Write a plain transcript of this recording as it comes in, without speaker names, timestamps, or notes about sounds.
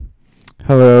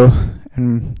Hello,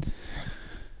 and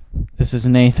this is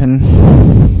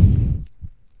Nathan.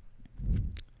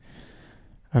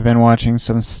 I've been watching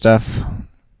some stuff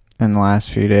in the last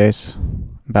few days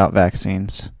about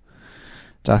vaccines.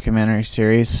 Documentary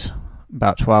series,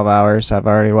 about 12 hours. I've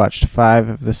already watched 5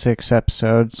 of the 6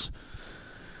 episodes.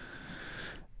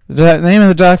 The name of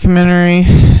the documentary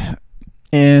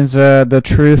is The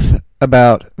Truth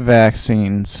About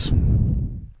Vaccines.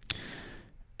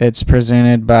 It's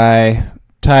presented by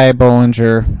Ty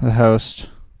Bollinger, the host,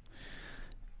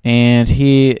 and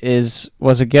he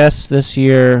was a guest this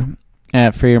year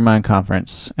at Free Your Mind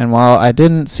Conference. And while I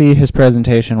didn't see his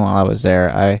presentation while I was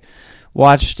there, I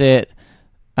watched it.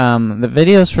 The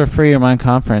videos for Free Your Mind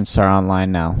Conference are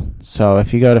online now. So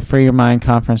if you go to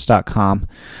freeyourmindconference.com,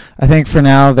 I think for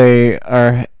now they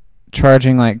are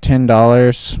charging like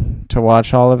 $10 to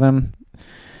watch all of them.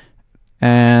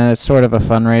 And it's sort of a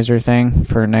fundraiser thing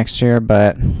for next year,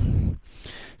 but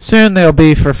soon they'll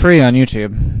be for free on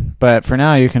YouTube. But for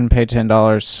now, you can pay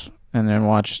 $10 and then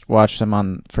watch them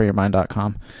on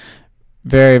freeyourmind.com.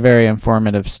 Very, very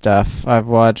informative stuff. I've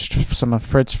watched some of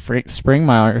Fritz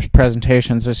Springmeier's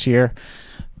presentations this year.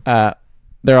 They're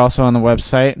also on the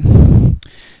website.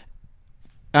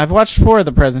 I've watched 4 of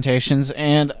the presentations,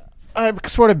 and I've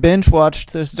sort of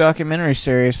binge-watched this documentary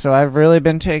series, so I've really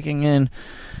been taking in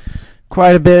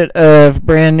quite a bit of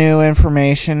brand new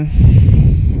information.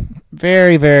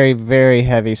 Very, very, very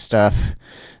heavy stuff.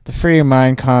 The Free Your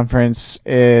Mind Conference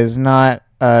is not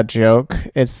a joke.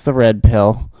 It's the red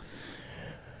pill.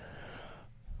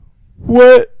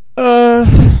 Ty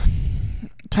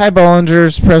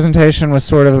Bollinger's presentation was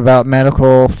sort of about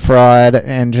medical fraud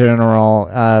in general,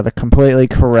 the completely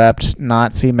corrupt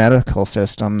Nazi medical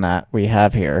system that we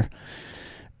have here.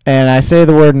 And I say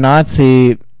the word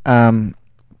Nazi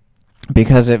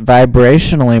because it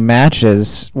vibrationally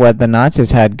matches what the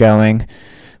Nazis had going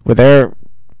with their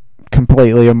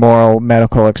completely immoral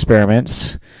medical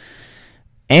experiments.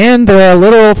 And there are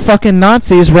little fucking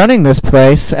Nazis running this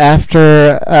place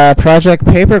after Project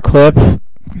Paperclip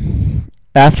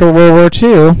after World War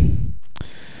II.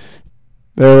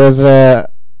 There was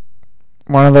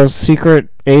one of those secret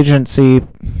agency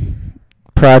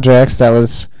projects that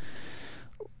was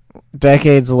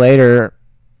decades later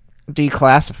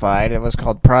declassified. It was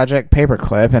called Project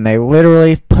Paperclip, and they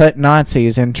literally put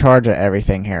Nazis in charge of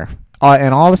everything here.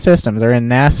 In all the systems. They're in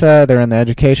NASA, they're in the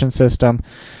education system,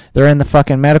 they're in the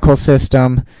fucking medical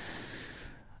system.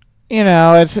 You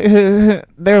know,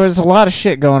 there was a lot of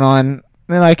shit going on.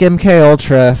 Like MK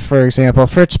Ultra, for example.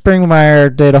 Fritz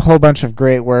Springmeier did a whole bunch of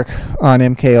great work on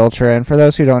MK Ultra, and for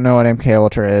those who don't know what MK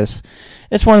Ultra is,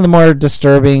 it's one of the more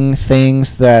disturbing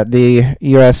things that the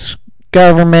U.S.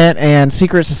 government and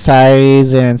secret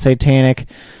societies and satanic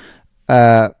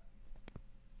mind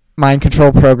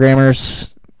control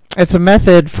programmers. It's a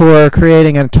method for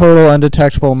creating a total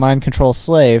undetectable mind control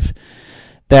slave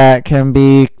that can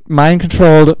be mind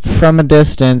controlled from a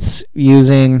distance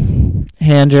using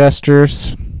hand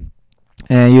gestures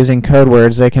and using code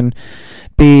words.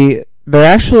 They're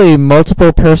actually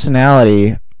multiple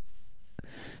personality.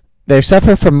 They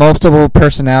suffer from multiple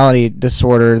personality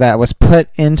disorder that was put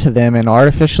into them and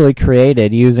artificially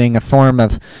created using a form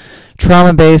of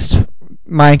trauma-based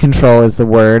mind control is the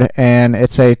word, and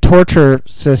it's a torture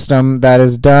system that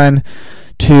is done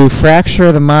to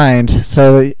fracture the mind.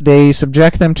 So they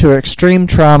subject them to extreme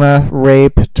trauma,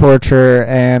 rape, torture,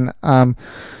 and a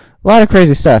lot of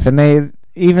crazy stuff. And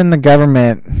even the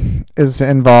government is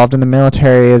involved, and the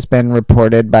military has been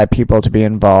reported by people to be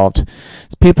involved.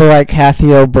 It's people like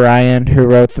Kathy O'Brien, who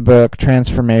wrote the book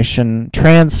Transformation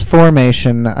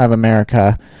of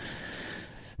America.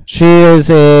 She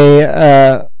is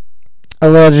a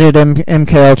alleged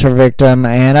MK Ultra victim,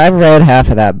 and I've read half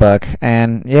of that book,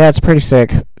 and yeah, it's pretty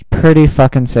sick. Pretty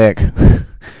fucking sick.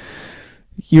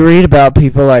 You read about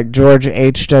people like George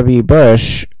H.W.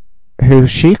 Bush, who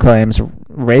she claims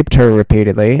raped her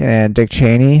repeatedly, and Dick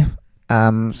Cheney,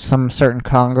 some certain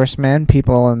congressmen,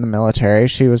 people in the military.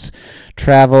 She was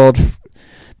traveled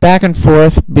back and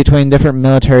forth between different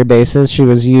military bases. She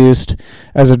was used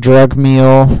as a drug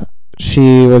mule.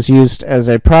 She was used as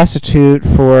a prostitute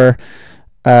for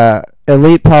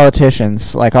elite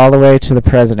politicians, like all the way to the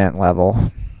president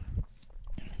level.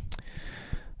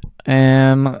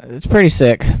 It's pretty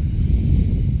sick.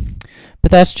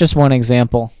 But that's just one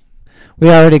example. We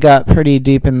already got pretty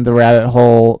deep in the rabbit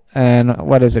hole, and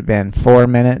what has it been? 4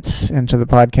 minutes into the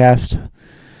podcast?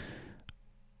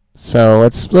 So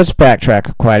let's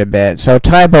backtrack quite a bit. So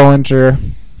Ty Bollinger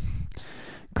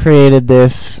created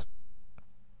this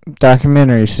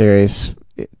documentary series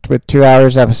with 2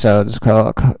 hours episodes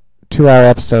called 2-hour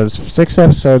episodes, 6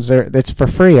 episodes. It's for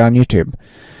free on YouTube.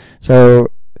 So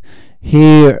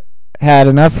he had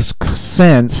enough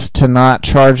sense to not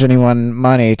charge anyone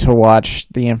money to watch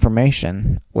the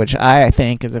information, which I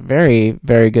think is a very,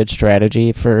 very good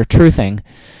strategy for truthing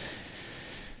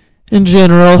in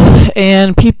general.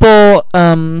 And people,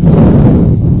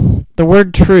 the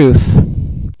word truth,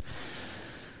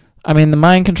 I mean, the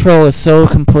mind control is so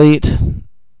complete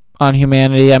on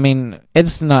humanity. I mean,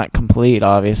 it's not complete,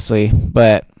 obviously,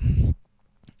 but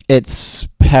it's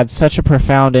had such a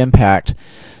profound impact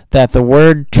that the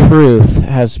word truth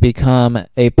has become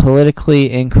a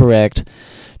politically incorrect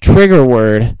trigger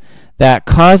word that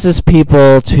causes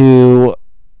people to,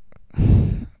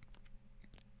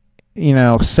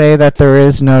 say that there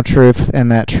is no truth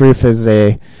and that truth is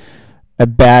a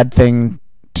bad thing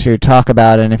to talk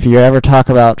about. And if you ever talk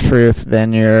about truth,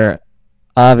 then you're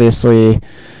obviously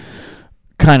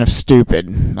kind of stupid.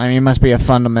 I mean, you must be a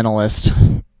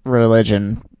fundamentalist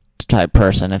religion type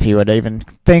person if you would even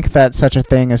think that such a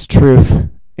thing as truth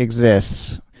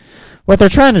exists. What they're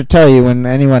trying to tell you when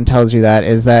anyone tells you that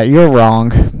is that you're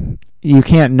wrong. You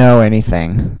can't know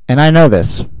anything. And I know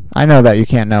this. I know that you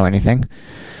can't know anything.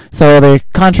 So they're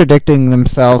contradicting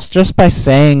themselves just by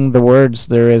saying the words,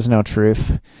 there is no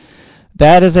truth.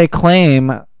 That is a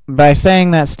claim. By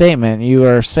saying that statement, you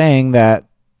are saying that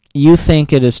you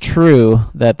think it is true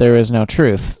that there is no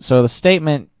truth. So the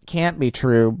statement can't be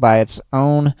true by its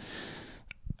own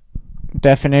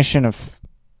definition of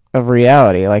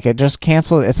reality. Like, it just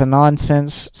cancels. It's a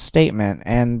nonsense statement,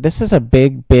 and this is a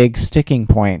big sticking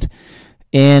point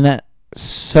in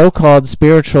so-called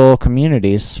spiritual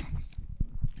communities.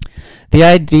 The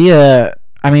idea,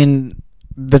 I mean,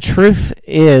 the truth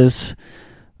is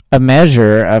a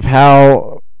measure of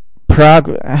how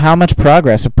much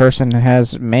progress a person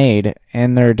has made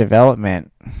in their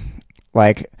development.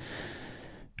 Like,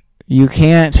 you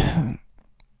can't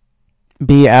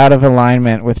be out of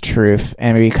alignment with truth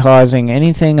and be causing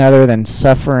anything other than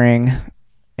suffering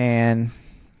and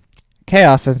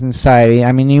chaos in society.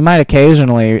 I mean, you might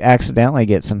occasionally accidentally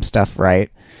get some stuff right,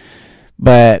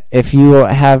 but if you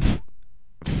have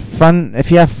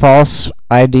false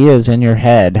ideas in your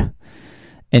head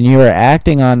and you are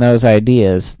acting on those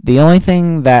ideas, the only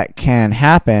thing that can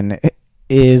happen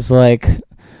is like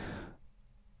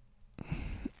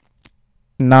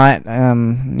not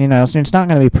it's not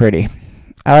going to be pretty.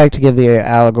 I like to give the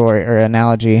allegory or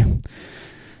analogy.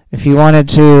 If you wanted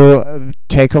to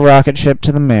take a rocket ship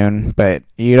to the moon, but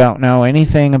you don't know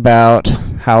anything about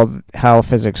how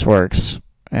physics works,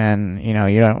 and you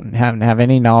don't have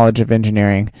any knowledge of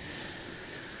engineering,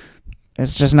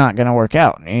 it's just not going to work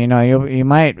out. You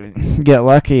might get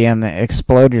lucky and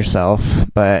explode yourself,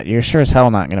 but you're sure as hell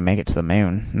not going to make it to the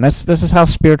moon. And this is how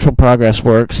spiritual progress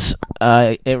works.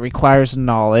 It requires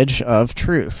knowledge of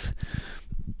truth,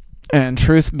 and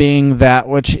truth being that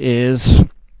which is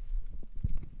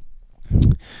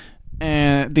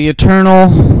the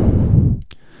eternal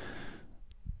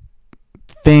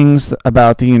things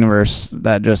about the universe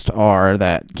that just are,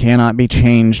 that cannot be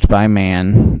changed by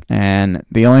man. And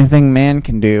the only thing man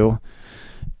can do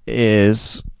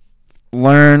is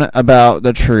learn about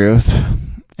the truth.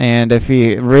 And if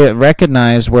he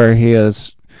recognizes where he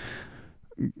has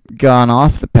gone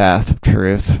off the path of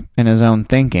truth in his own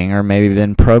thinking, or maybe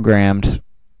been programmed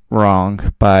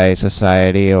wrong by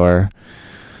society or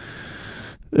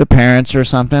the parents or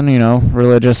something,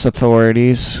 religious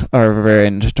authorities are very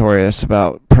notorious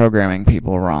about programming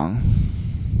people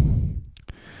wrong.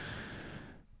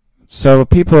 So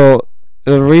the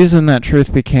reason that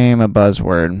truth became a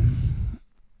buzzword,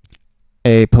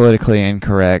 a politically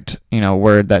incorrect,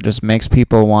 word that just makes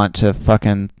people want to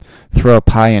fucking throw a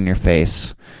pie in your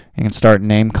face and start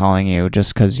name calling you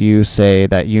just because you say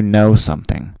that you know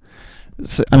something.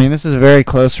 So, I mean, this is very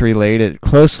closely related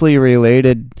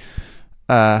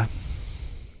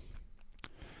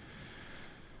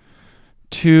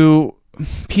to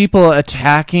people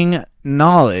attacking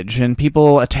knowledge and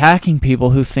people attacking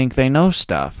people who think they know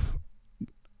stuff,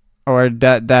 or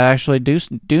that actually do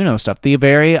know stuff. The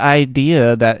very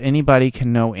idea that anybody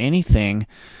can know anything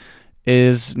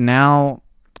is now,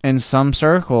 in some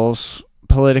circles,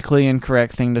 politically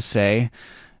incorrect thing to say.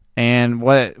 And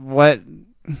what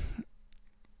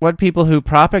people who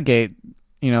propagate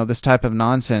this type of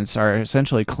nonsense are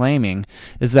essentially claiming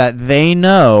is that they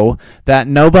know that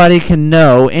nobody can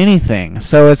know anything.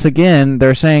 So it's, again,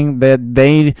 they're saying that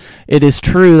it is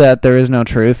true that there is no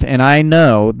truth, and I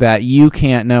know that you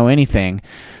can't know anything.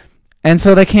 And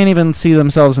so they can't even see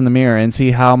themselves in the mirror and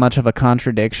see how much of a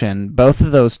contradiction both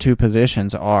of those two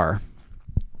positions are.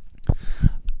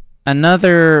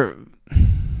 Another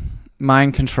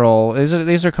mind control.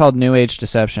 These are called New Age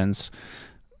deceptions.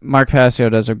 Mark Passio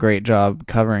does a great job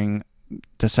covering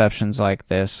deceptions like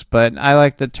this, but I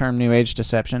like the term New Age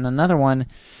deception. Another one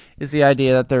is the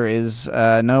idea that there is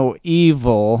no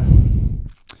evil,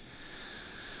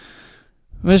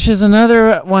 which is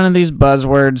another one of these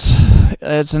buzzwords.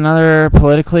 It's another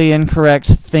politically incorrect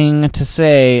thing to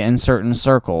say in certain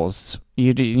circles.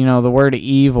 You know, the word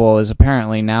evil is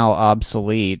apparently now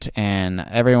obsolete, and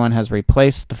everyone has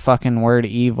replaced the fucking word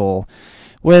evil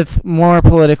with more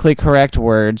politically correct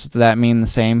words that mean the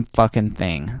same fucking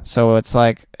thing. So it's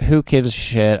like, who gives a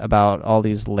shit about all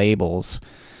these labels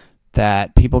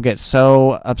that people get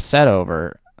so upset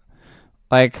over?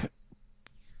 Like,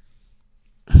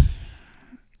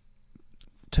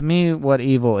 to me, what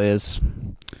evil is,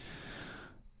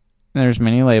 there's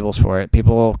many labels for it.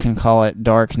 People can call it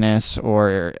darkness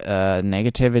or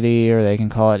negativity, or they can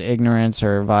call it ignorance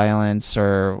or violence,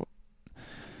 or...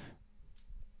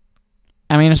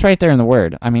 I mean, it's right there in the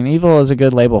word. I mean, evil is a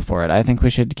good label for it. I think we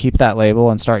should keep that label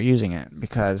and start using it,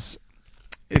 because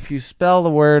if you spell the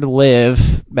word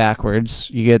live backwards,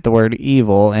 you get the word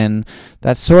evil, and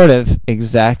that's sort of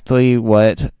exactly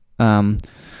what... in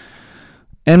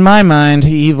my mind,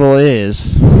 evil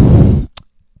is.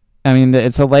 I mean,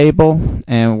 it's a label,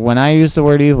 and when I use the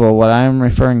word evil, what I'm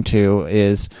referring to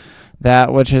is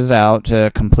that which is out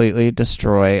to completely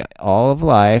destroy all of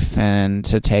life and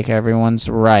to take everyone's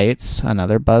rights,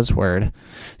 another buzzword.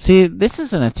 See, this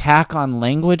is an attack on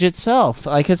language itself.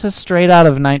 Like, it's a straight out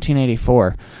of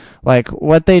 1984. Like,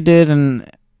 what they did in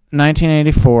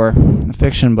 1984, a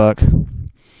fiction book,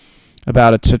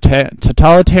 about a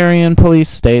totalitarian police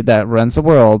state that runs the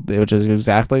world, which is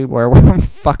exactly where we're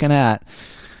fucking at.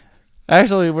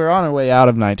 Actually, we're on our way out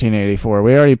of 1984.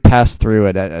 We already passed through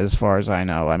it, as far as I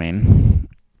know. I mean,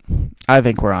 I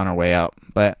think we're on our way out.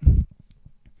 But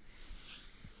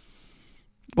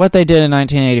what they did in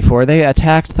 1984, they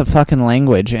attacked the fucking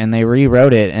language, and they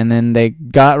rewrote it, and then they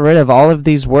got rid of all of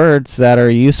these words that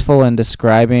are useful in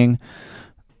describing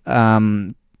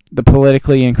the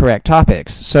politically incorrect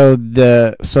topics. So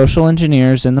the social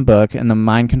engineers in the book and the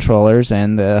mind controllers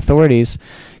and the authorities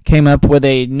came up with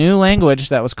a new language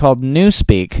that was called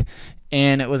Newspeak,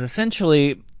 and it was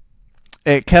essentially,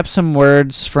 it kept some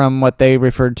words from what they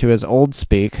referred to as Old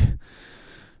Speak,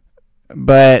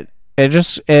 but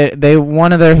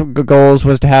one of their goals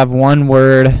was to have one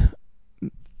word,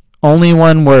 only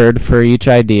one word for each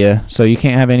idea, so you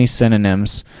can't have any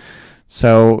synonyms.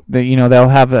 So, they'll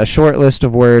have a short list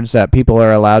of words that people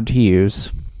are allowed to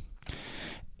use.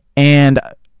 And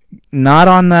not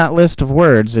on that list of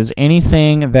words is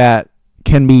anything that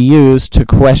can be used to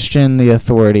question the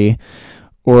authority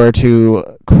or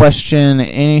to question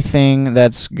anything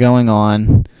that's going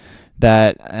on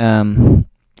that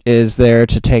is there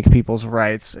to take people's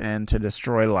rights and to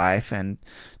destroy life and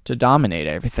to dominate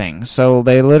everything. So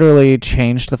they literally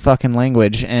changed the fucking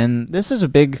language. And this is a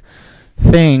big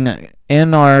thing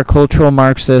in our cultural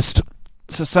Marxist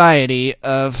society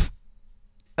of,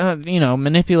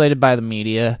 manipulated by the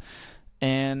media,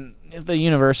 and the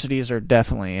universities are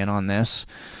definitely in on this,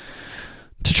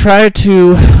 to try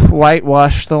to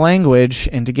whitewash the language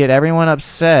and to get everyone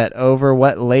upset over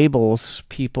what labels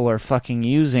people are fucking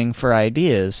using for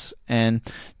ideas. And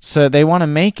so they want to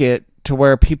make it to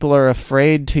where people are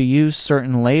afraid to use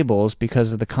certain labels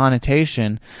because of the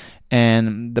connotation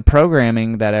and the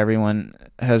programming that everyone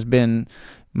has been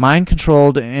mind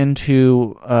controlled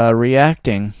into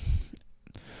reacting.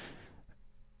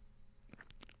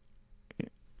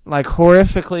 Like,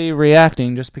 horrifically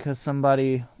reacting just because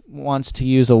somebody wants to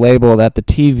use a label that the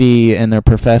TV and their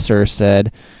professor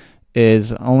said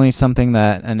is only something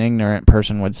that an ignorant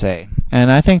person would say. And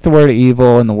I think the word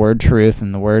evil and the word truth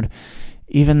and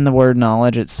even the word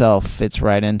knowledge itself fits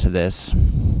right into this.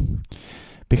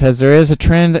 Because there is a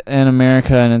trend in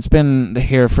America, and it's been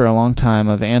here for a long time,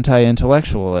 of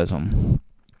anti-intellectualism,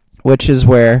 which is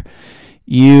where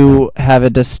you have a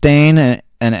disdain, and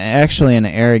actually an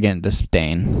arrogant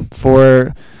disdain,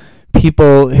 for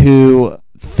people who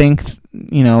think,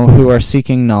 who are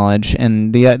seeking knowledge,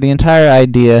 and the entire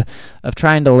idea of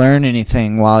trying to learn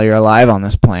anything while you're alive on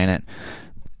this planet.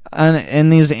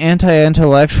 And these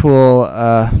anti-intellectual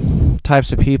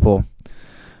types of people,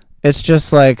 it's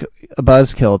just like a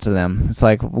buzzkill to them. It's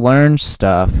like, learn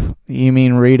stuff. You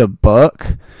mean read a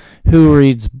book? Who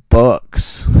reads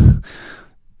books?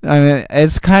 I mean,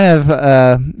 it's kind of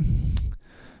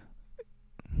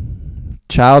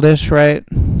childish, right?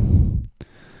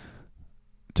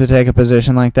 To take a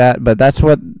position like that, but that's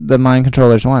what the mind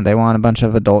controllers want. They want a bunch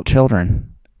of adult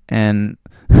children. And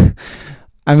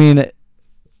I mean,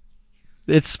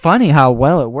 it's funny how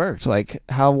well it worked, like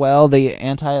how well the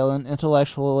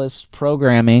anti-intellectualist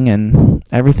programming and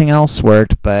everything else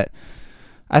worked. But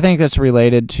I think that's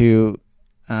related to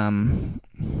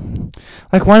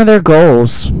like one of their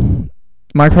goals.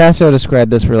 Mark Passio described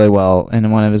this really well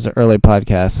in one of his early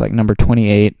podcasts, like number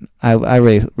 28. I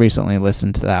recently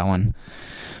listened to that one.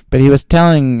 But he was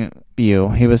telling you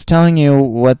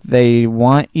what they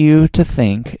want you to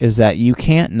think is that you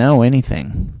can't know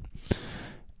anything.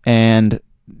 And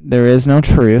there is no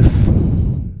truth.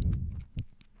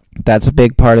 That's a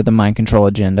big part of the mind control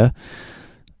agenda.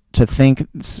 To take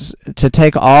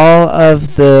all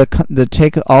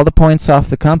the points off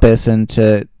the compass and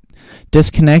to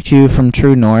disconnect you from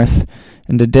true north,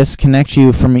 and to disconnect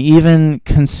you from even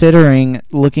considering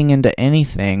looking into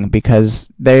anything,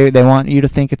 because they want you to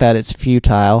think that it's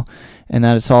futile and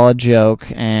that it's all a joke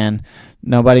and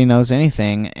nobody knows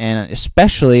anything. And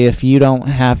especially if you don't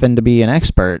happen to be an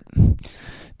expert,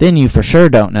 then you for sure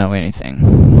don't know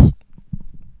anything.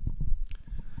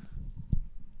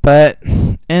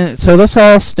 And so this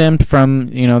all stemmed from,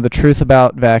 the Truth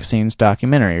About Vaccines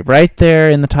documentary. Right there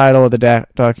in the title of the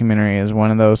documentary is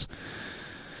one of those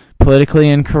politically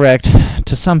incorrect,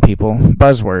 to some people,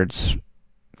 buzzwords.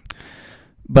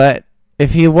 But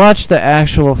if you watch the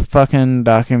actual fucking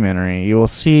documentary, you will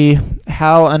see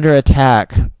how under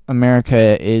attack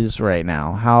America is right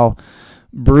now. How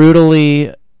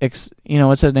brutally, it's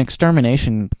an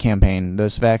extermination campaign,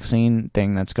 this vaccine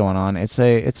thing that's going on.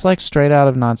 It's like straight out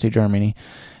of Nazi Germany.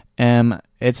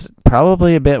 It's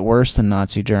probably a bit worse than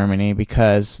Nazi Germany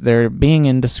because they're being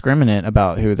indiscriminate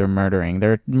about who they're murdering.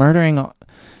 They're murdering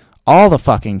all the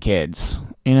fucking kids,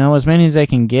 as many as they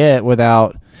can get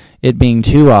without it being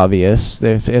too obvious.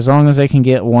 As long as they can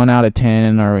get 1 out of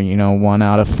 10 or 1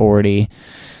 out of 40,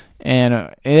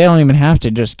 and they don't even have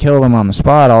to just kill them on the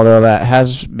spot, although that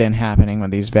has been happening with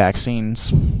these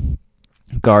vaccines.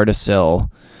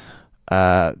 Gardasil,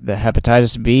 the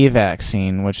hepatitis B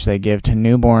vaccine, which they give to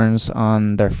newborns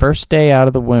on their first day out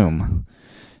of the womb.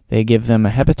 They give them a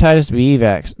hepatitis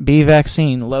B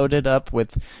vaccine loaded up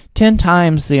with 10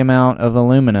 times the amount of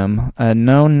aluminum, a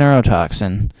known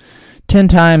neurotoxin, 10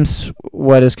 times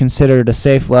what is considered a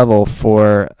safe level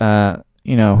for,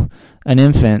 an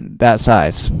infant that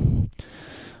size.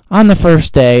 On the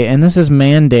first day, and this is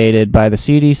mandated by the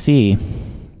CDC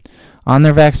on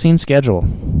their vaccine schedule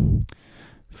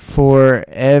for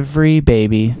every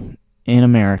baby in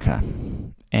America.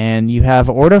 And you have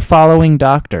order-following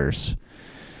doctors,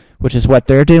 which is what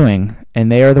they're doing,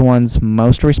 and they are the ones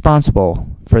most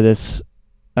responsible for this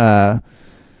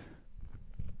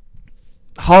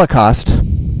Holocaust.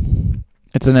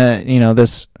 It's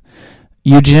this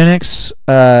eugenics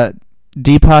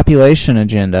depopulation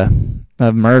agenda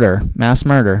of murder, mass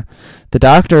murder. The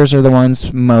doctors are the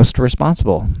ones most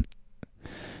responsible.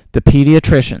 The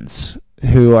pediatricians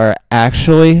who are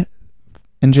actually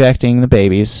injecting the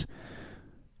babies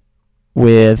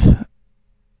with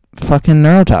fucking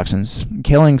neurotoxins,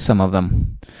 killing some of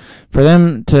them. For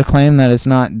them to claim that it's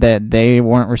not, that they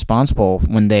weren't responsible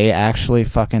when they actually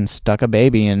fucking stuck a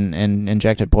baby and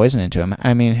injected poison into him.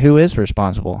 I mean, who is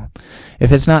responsible?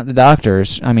 If it's not the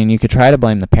doctors, you could try to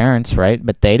blame the parents, right?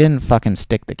 But they didn't fucking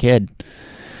stick the kid.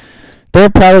 They're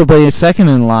probably second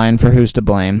in line for who's to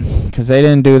blame, because they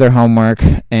didn't do their homework,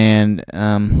 and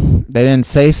they didn't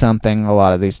say something a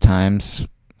lot of these times,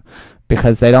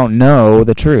 because they don't know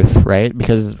the truth, right?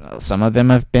 Because some of them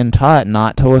have been taught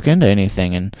not to look into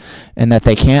anything, and that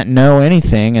they can't know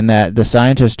anything, and that the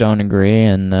scientists don't agree,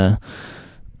 and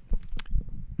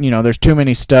there's too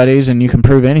many studies and you can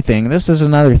prove anything. This is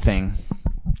another thing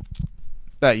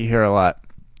that you hear a lot,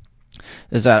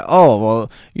 is that,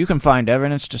 you can find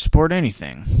evidence to support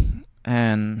anything,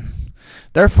 and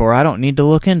therefore I don't need to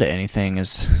look into anything.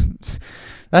 This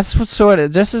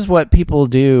is what people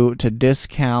do to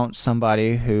discount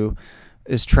somebody who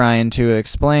is trying to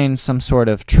explain some sort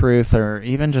of truth, or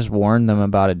even just warn them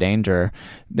about a danger.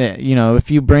 That, if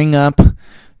you bring up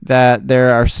that there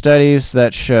are studies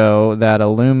that show that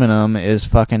aluminum is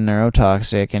fucking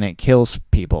neurotoxic and it kills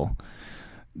people,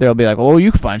 they'll be like,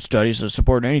 you can find studies that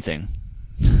support anything.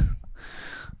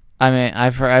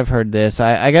 I've heard this.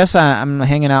 I guess I'm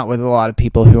hanging out with a lot of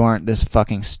people who aren't this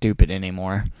fucking stupid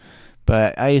anymore.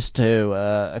 But I used to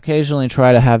occasionally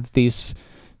try to have these,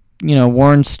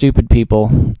 warn stupid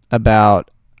people about,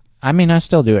 I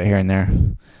still do it here and there.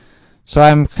 So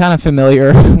I'm kind of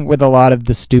familiar with a lot of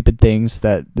the stupid things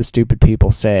that the stupid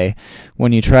people say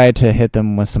when you try to hit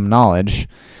them with some knowledge.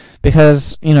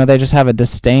 Because, they just have a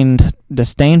disdain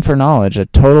for knowledge, a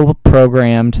total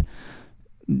programmed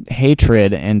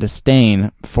hatred and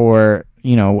disdain for,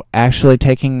 actually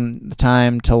taking the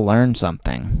time to learn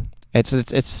something. It's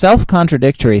a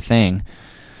self-contradictory thing.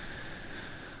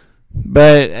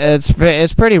 But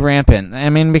it's pretty rampant. I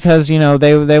mean, because,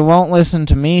 they won't listen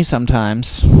to me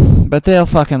sometimes, but they'll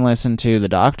fucking listen to the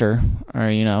doctor, or,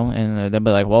 and they'll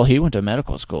be like, well, he went to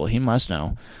medical school. He must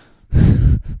know.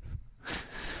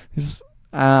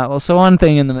 So one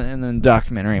thing in the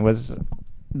documentary was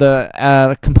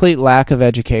the complete lack of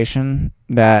education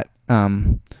that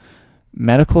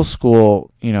medical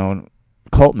school,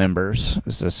 cult members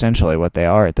is essentially what they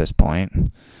are at this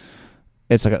point.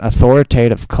 It's like an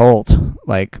authoritative cult.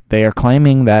 Like, they are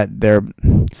claiming that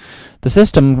the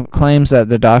system claims that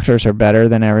the doctors are better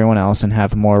than everyone else and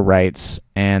have more rights,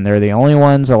 and they're the only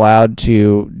ones allowed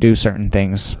to do certain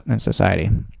things in society.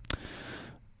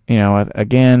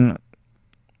 Again,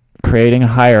 creating a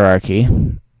hierarchy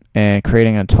and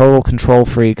creating a total control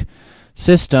freak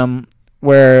system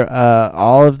where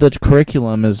all of the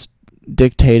curriculum is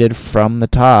dictated from the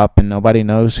top and nobody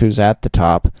knows who's at the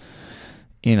top.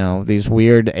 These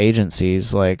weird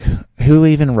agencies, like, who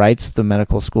even writes the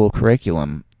medical school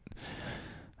curriculum?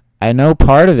 I know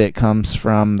part of it comes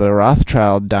from the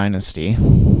Rothschild dynasty,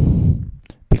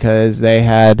 because they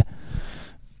had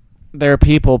their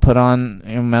people put on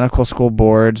medical school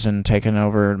boards and taken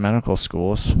over medical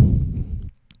schools.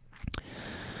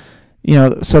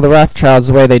 So the Rothschilds,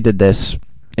 the way they did this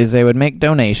is they would make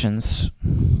donations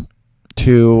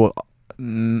to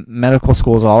medical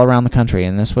schools all around the country,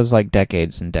 and this was like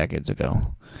decades and decades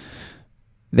ago.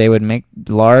 They would make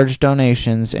large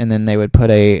donations, and then they would put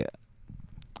a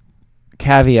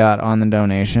caveat on the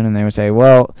donation, and they would say,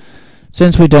 well,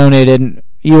 since we donated,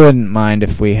 you wouldn't mind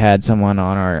if we had someone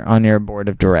on your board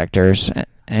of directors.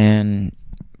 And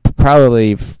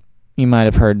probably you might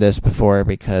have heard this before,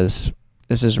 because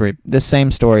this same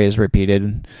story is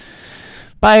repeated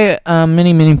by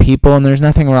many, many people, and there's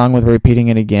nothing wrong with repeating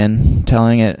it again,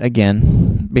 telling it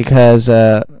again, because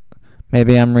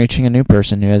maybe I'm reaching a new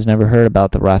person who has never heard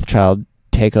about the Rothschild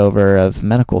takeover of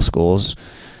medical schools,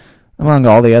 among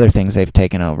all the other things they've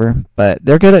taken over. But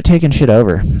they're good at taking shit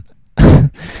over.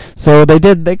 So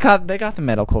they got the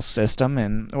medical system,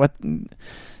 and what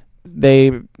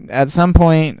they at some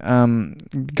point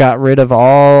got rid of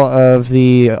all of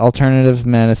the alternative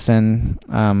medicine,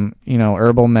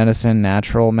 herbal medicine,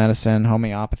 natural medicine,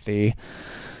 homeopathy,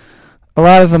 a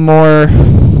lot of the more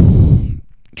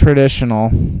traditional,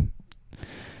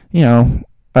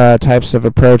 types of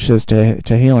approaches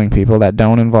to healing people that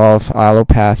don't involve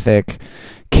allopathic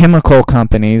chemical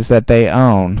companies that they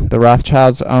own. The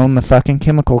Rothschilds own the fucking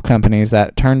chemical companies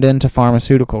that turned into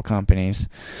pharmaceutical companies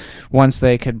once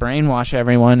they could brainwash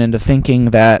everyone into thinking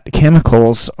that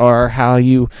chemicals are how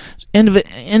you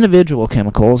individual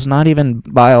chemicals, not even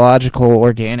biological,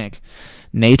 organic,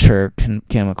 nature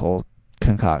chemical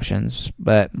concoctions,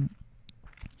 but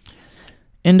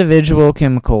individual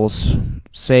chemicals.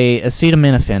 Say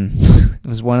acetaminophen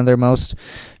was one of their most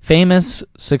famous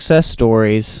success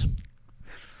stories.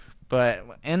 But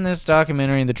in this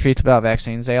documentary, The Truth About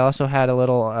Vaccines, they also had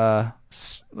a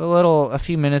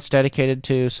few minutes dedicated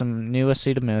to some new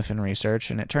acetaminophen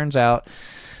research, and it turns out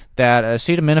that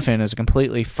acetaminophen is a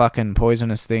completely fucking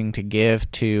poisonous thing to give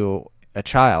to a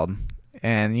child,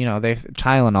 and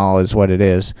Tylenol is what it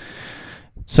is.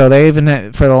 So they even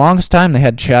had, for the longest time, they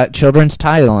had children's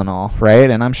Tylenol, right?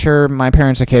 And I'm sure my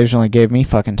parents occasionally gave me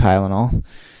fucking Tylenol,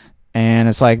 and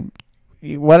it's like,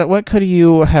 what could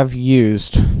you have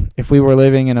used if we were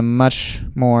living in a much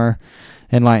more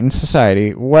enlightened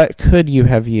society? What could you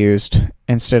have used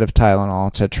instead of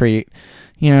Tylenol to treat,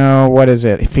 what is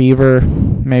it, fever,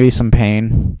 maybe some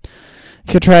pain?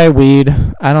 You could try weed.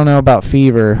 I don't know about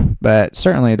fever, but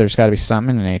certainly there's got to be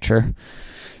something in nature,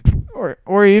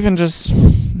 or even just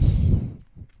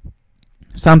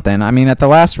something. I mean, at the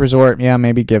last resort,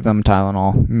 maybe give them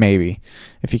Tylenol, maybe,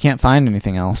 if you can't find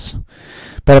anything else.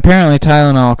 But apparently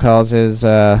Tylenol causes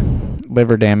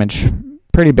liver damage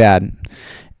pretty bad.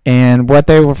 And what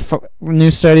new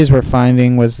studies were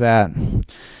finding was that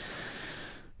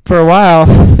for a while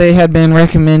they had been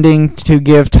recommending to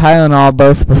give Tylenol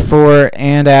both before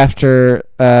and after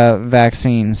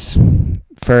vaccines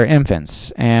for infants.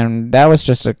 And that was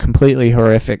just a completely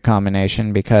horrific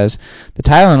combination, because the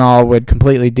Tylenol would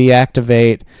completely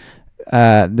deactivate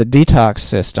the detox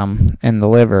system in the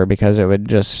liver, because it would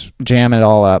just jam it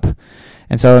all up.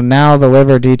 And so now the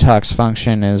liver detox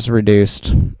function is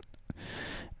reduced.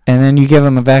 And then you give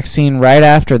them a vaccine right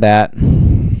after that.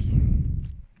 And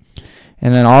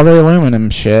then all the aluminum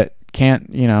shit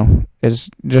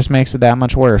just makes it that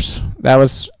much worse. That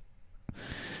was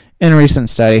in a recent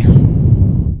study.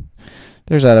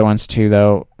 There's other ones too,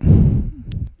 though.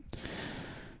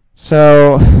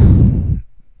 So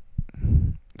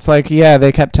it's like, yeah,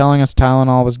 they kept telling us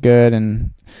Tylenol was good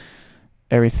and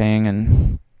everything,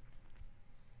 and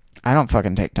I don't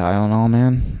fucking take Tylenol,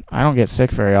 man. I don't get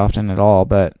sick very often at all,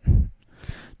 but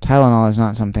Tylenol is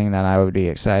not something that I would be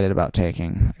excited about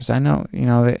taking, because I know,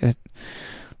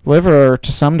 liver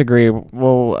to some degree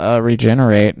will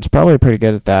regenerate. It's probably pretty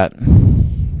good at that.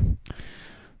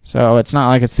 So it's not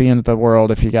like it's the end of the world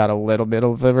if you got a little bit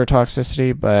of liver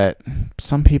toxicity, but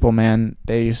some people, man,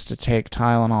 they used to take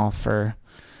Tylenol for,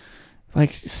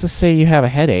 like, let's say you have a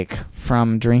headache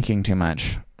from drinking too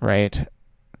much, right?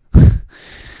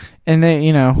 And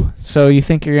then, so you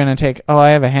think you're going to take, I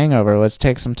have a hangover, let's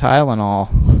take some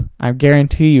Tylenol. I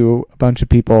guarantee you a bunch of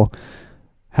people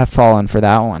have fallen for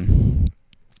that one.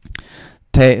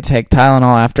 Take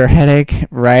Tylenol after a headache,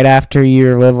 right after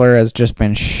your liver has just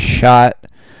been shot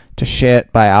to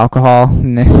shit by alcohol,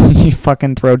 and then you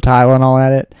fucking throw Tylenol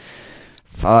at it.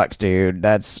 Fuck, dude,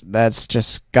 that's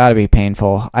just gotta be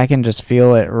painful. I can just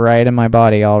feel it right in my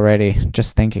body already,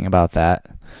 just thinking about that.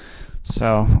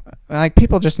 So, like,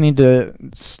 people just need to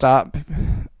stop,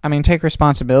 take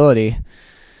responsibility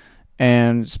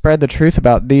and spread the truth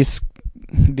about the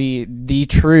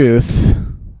truth,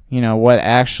 what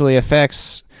actually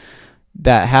affects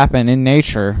that happen in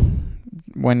nature.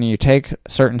 When you take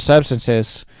certain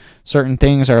substances, certain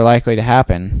things are likely to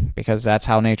happen, because that's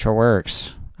how nature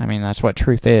works. That's what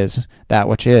truth is, that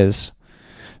which is.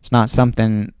 It's not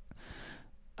something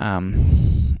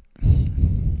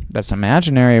that's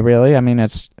imaginary, really.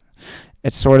 It's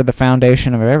sort of the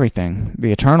foundation of everything.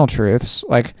 The eternal truths,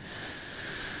 like,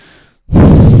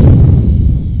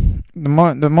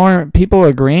 the more people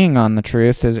agreeing on the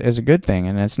truth is a good thing,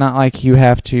 and it's not like you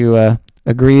have to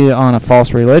agree on a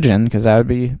false religion, because that would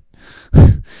be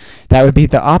that would be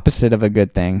the opposite of a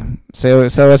good thing. So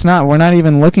it's not, we're not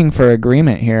even looking for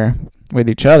agreement here with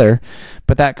each other,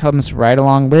 but that comes right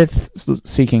along with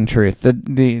seeking truth.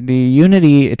 The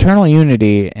unity, eternal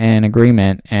unity and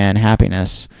agreement and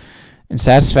happiness and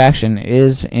satisfaction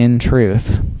is in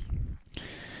truth.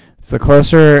 The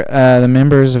closer the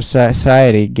members of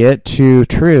society get to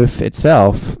truth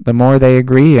itself, the more they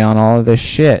agree on all of this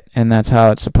shit, and that's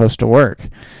how it's supposed to work.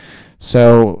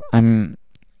 So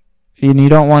you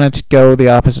don't want it to go the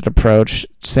opposite approach,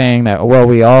 saying that, well,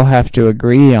 we all have to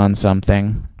agree on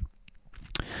something,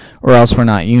 or else we're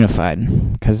not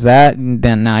unified. Because then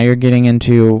now you're getting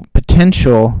into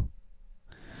potential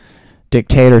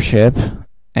dictatorship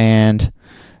and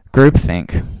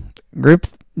groupthink. Group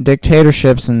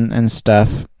dictatorships and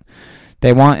stuff,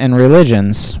 they want, in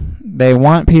religions, they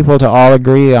want people to all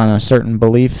agree on a certain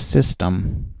belief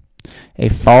system, a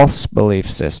false belief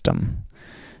system.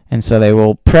 And so they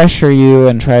will pressure you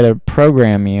and try to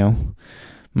program you,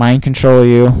 mind control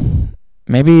you,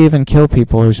 maybe even kill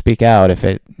people who speak out if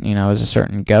it, is a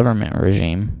certain government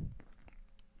regime.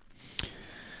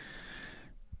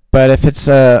 But if it's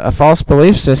a false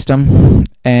belief system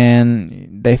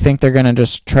and they think they're going to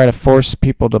just try to force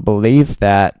people to believe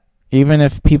that, even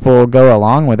if people go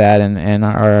along with that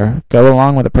or go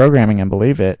along with the programming and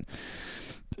believe it,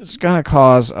 it's going to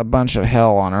cause a bunch of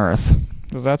hell on Earth.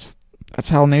 Because that's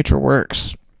how nature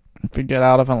works. If we get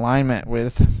out of alignment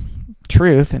with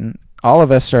truth, and all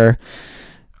of us are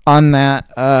on that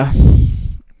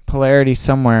polarity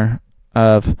somewhere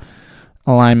of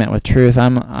alignment with truth.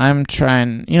 I'm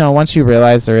trying, once you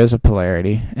realize there is a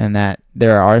polarity and that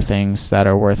there are things that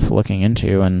are worth looking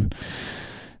into, and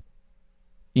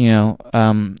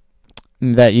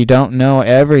that you don't know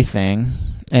everything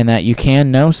and that you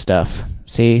can know stuff.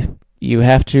 See, you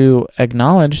have to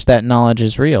acknowledge that knowledge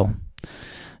is real.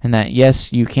 And that,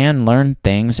 yes, you can learn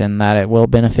things and that it will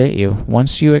benefit you.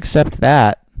 Once you accept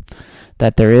that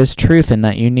there is truth and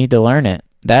that you need to learn it,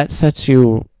 that sets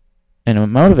you and it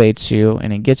motivates you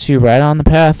and it gets you right on the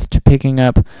path to picking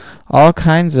up all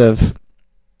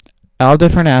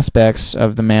different aspects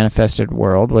of the manifested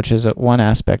world, which is one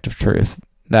aspect of truth,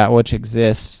 that which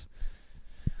exists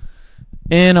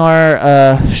in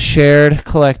our shared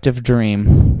collective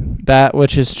dream, that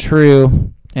which is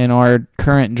true in our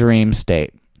current dream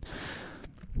state.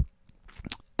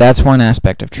 That's one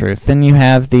aspect of truth. Then you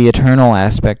have the eternal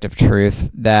aspect of truth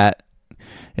that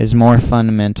is more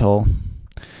fundamental.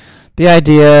 The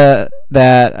idea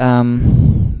that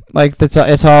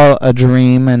it's all a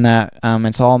dream, and that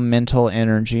it's all mental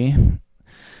energy.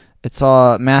 It's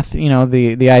all math.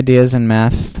 The ideas in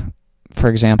math,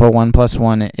 for example, 1 +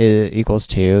 1 equals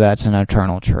 2. That's an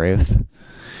eternal truth.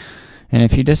 And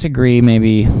if you disagree,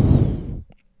 maybe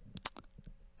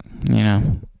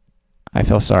I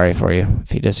feel sorry for you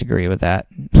if you disagree with that.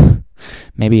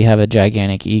 Maybe you have a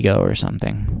gigantic ego or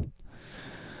something.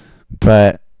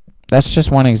 But that's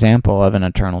just one example of an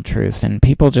eternal truth. And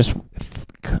people just,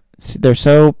 they're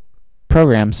so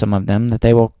programmed, some of them, that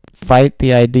they will fight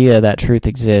the idea that truth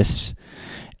exists.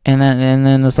 And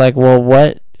then it's like, well,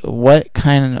 what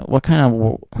kind of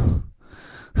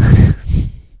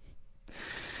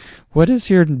what is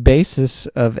your basis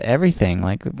of everything?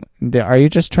 Like, are you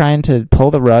just trying to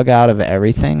pull the rug out of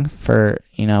everything for,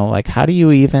 like, how do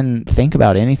you even think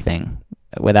about anything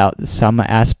without some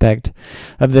aspect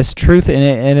of this truth?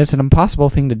 And it's an impossible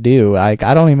thing to do. Like,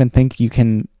 I don't even think you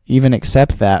can even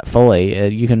accept that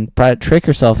fully. You can trick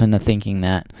yourself into thinking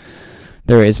that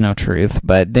there is no truth,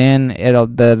 but then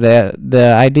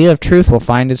the idea of truth will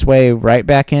find its way right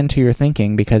back into your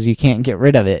thinking, because you can't get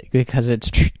rid of it, because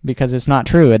it's not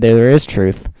true. There is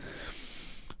truth.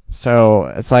 So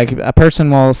it's like a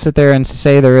person will sit there and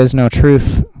say there is no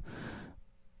truth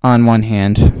on one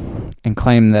hand and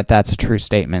claim that that's a true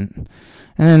statement,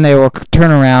 and then they will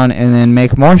turn around and then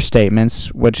make more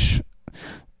statements, which,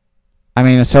 I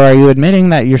mean, so are you admitting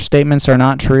that your statements are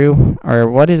not true? Or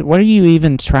what are you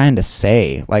even trying to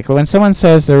say? Like, when someone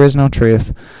says there is no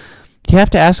truth, you have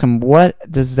to ask them, what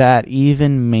does that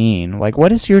even mean? Like,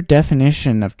 what is your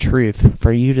definition of truth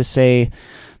for you to say?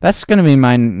 That's going to be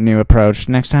my new approach.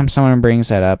 Next time someone brings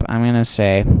that up, I'm going to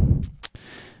say,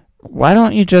 why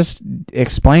don't you just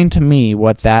explain to me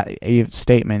what that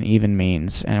statement even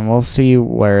means? And we'll see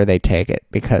where they take it,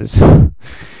 because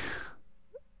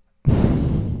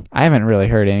I haven't really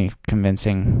heard any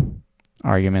convincing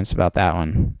arguments about that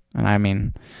one. And I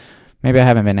mean, maybe I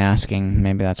haven't been asking.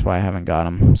 Maybe that's why I haven't got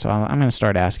them. So I'm going to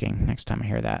start asking next time I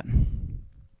hear that.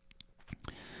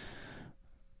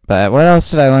 But what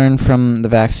else did I learn from the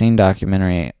vaccine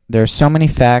documentary? There's so many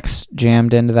facts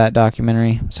jammed into that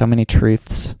documentary, so many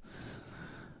truths.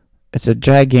 It's a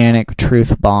gigantic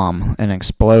truth bomb, an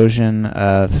explosion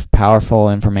of powerful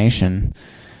information,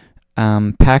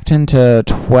 packed into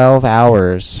 12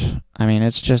 hours. I mean,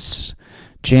 it's just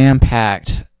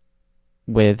jam-packed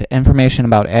with information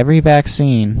about every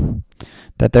vaccine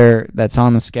that's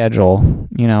on the schedule.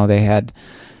 They had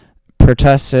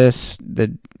pertussis,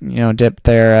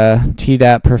 diphtheria,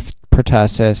 Tdap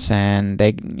pertussis, and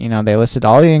they listed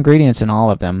all the ingredients in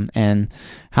all of them, and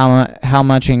how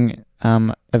much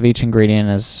of each ingredient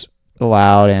is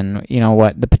allowed, and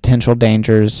what the potential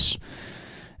dangers.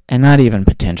 And not even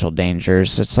potential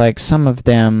dangers. It's like some of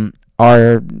them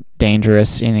are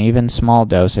dangerous in even small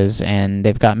doses, and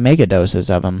they've got mega doses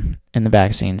of them in the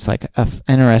vaccines. Like an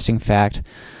interesting fact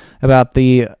about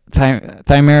the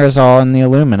thimerosal and the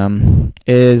aluminum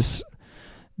is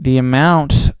the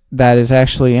amount that is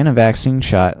actually in a vaccine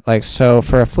shot. Like, so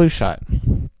for a flu shot,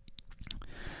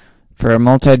 for a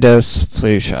multi-dose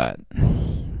flu shot,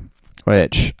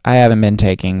 which I haven't been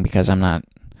taking because I'm not.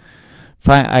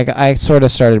 I sort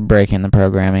of started breaking the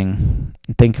programming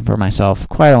and thinking for myself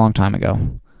quite a long time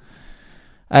ago.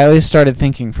 I at least started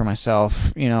thinking for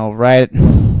myself, right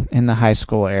in the high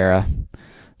school era.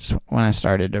 So when I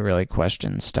started to really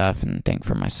question stuff and think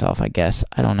for myself, I guess.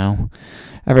 I don't know.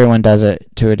 Everyone does it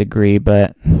to a degree,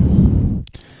 but the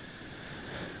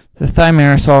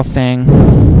thimerosal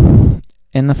thing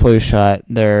in the flu shot,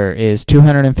 there is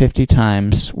 250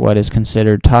 times what is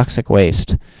considered toxic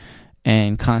waste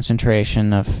and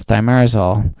concentration of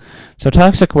thimerosal. So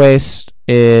toxic waste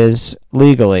is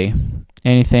legally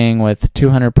anything with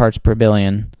 200 parts per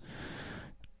billion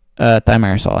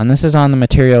thimerosal. And this is on the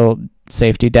material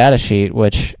safety data sheet,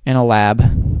 which in a lab,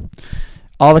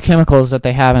 all the chemicals that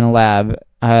they have in a lab,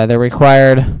 they're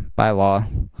required by law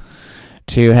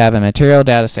to have a material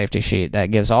data safety sheet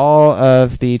that gives all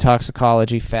of the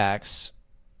toxicology facts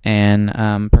and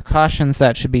precautions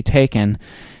that should be taken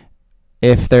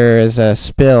if there is a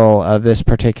spill of this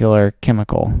particular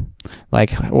chemical.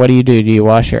 Like, what do? Do you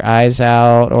wash your eyes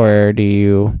out, or do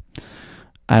you,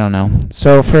 I don't know.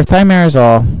 So for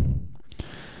thimerosal,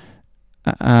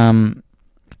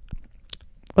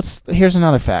 here's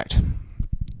another fact.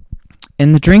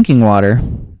 In the drinking water,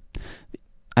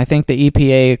 I think the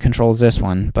EPA controls this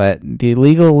one, but the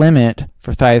legal limit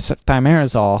for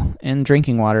thimerosal in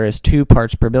drinking water is 2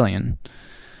 parts per billion.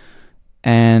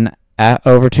 And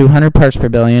over 200 parts per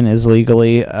billion is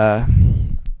legally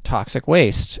toxic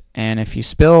waste. And if you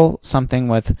spill something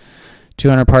with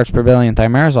 200 parts per billion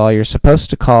thimerosal, you're supposed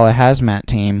to call a hazmat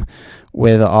team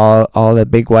with all the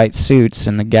big white suits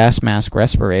and the gas mask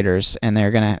respirators, and they're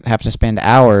going to have to spend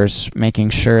hours making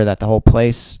sure that the whole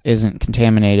place isn't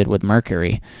contaminated with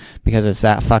mercury, because it's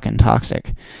that fucking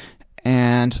toxic.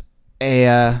 And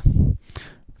a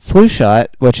flu shot,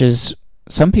 which is,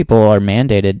 some people are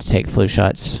mandated to take flu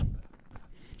shots.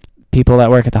 People that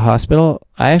work at the hospital,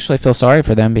 I actually feel sorry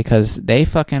for them, because they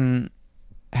fucking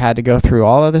had to go through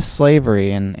all of this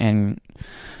slavery and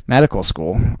medical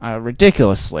school.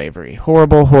 Ridiculous slavery.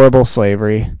 Horrible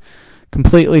slavery.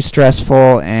 Completely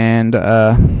stressful, and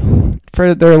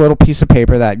for their little piece of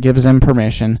paper that gives them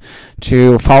permission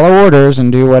to follow orders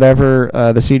and do whatever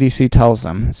the CDC tells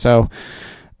them. So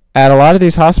at a lot of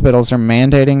these hospitals, they're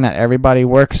mandating that everybody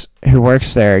who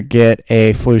works there get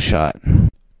a flu shot.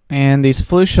 And these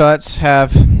flu shots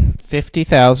have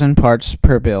 50,000 parts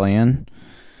per billion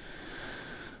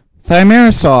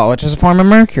thimerosal, which is a form of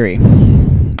mercury.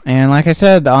 And like I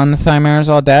said, on the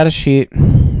thimerosal data sheet,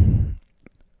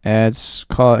 it's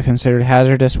considered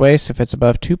hazardous waste if it's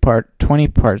above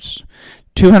 200 parts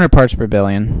per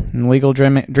billion. And legal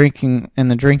drinking in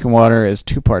the drinking water is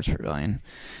 2 parts per billion.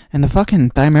 And the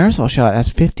fucking thimerosal shot has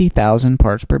 50,000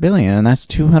 parts per billion, and that's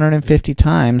 250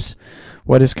 times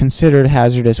what is considered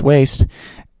hazardous waste.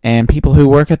 And people who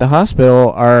work at the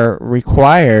hospital are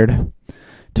required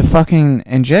to fucking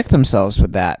inject themselves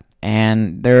with that.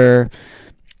 And there's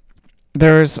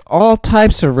all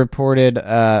types of reported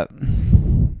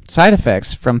side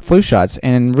effects from flu shots,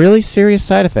 and really serious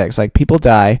side effects, like people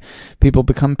die, people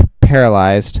become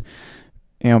paralyzed,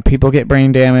 people get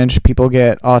brain damage, people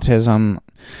get autism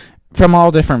from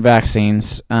all different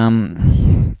vaccines.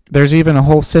 There's even a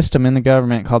whole system in the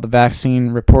government called the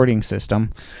vaccine reporting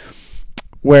system,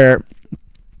 where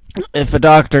if a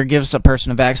doctor gives a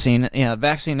person a vaccine,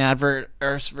 vaccine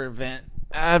adverse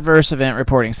event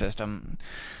reporting system,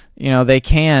 they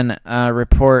can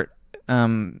report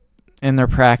in their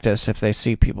practice if they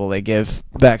see people they give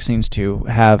vaccines to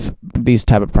have these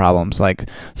type of problems, like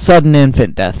sudden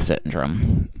infant death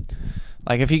syndrome.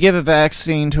 Like if you give a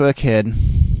vaccine to a kid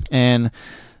and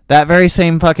that very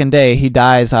same fucking day he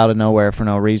dies out of nowhere for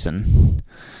no reason,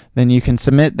 then you can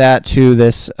submit that to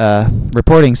this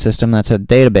reporting system. That's a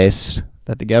database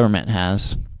that the government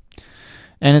has.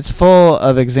 And it's full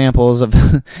of examples of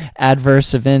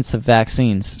adverse events of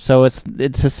vaccines. So it's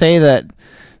to say that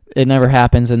it never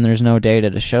happens and there's no data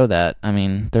to show that. I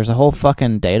mean, there's a whole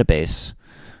fucking database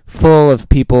full of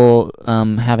people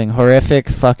having horrific,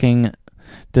 fucking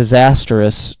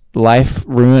disastrous,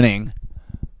 life-ruining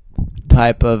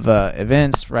type of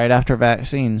events right after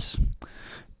vaccines.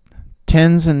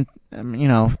 Tens and,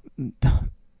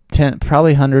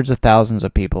 probably hundreds of thousands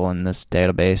of people in this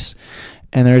database.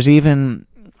 And there's even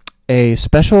a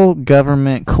special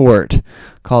government court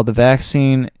called the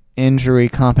Vaccine Injury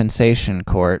Compensation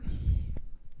Court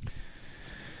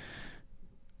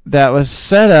that was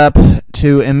set up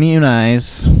to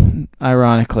immunize,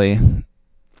 ironically,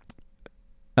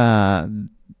 the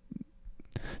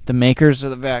makers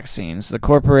of the vaccines. The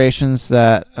corporations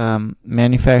that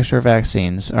manufacture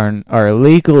vaccines are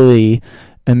legally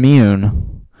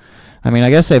immune. I mean,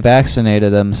 I guess they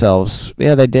vaccinated themselves.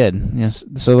 Yeah, they did. Yes.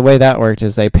 So the way that worked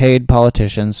is they paid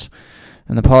politicians,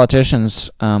 and the politicians,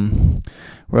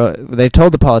 they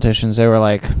told the politicians, they were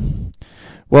like,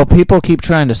 well, people keep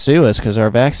trying to sue us because our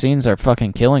vaccines are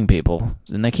fucking killing people,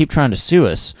 and they keep trying to sue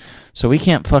us. So we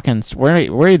can't fucking,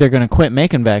 we're either going to quit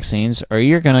making vaccines or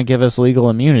you're going to give us legal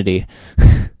immunity.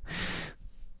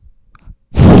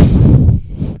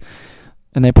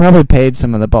 And they probably paid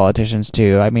some of the politicians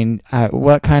too. I mean,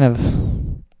 what kind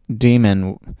of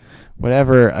demon would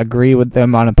ever agree with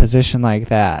them on a position like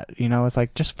that? It's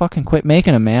like, just fucking quit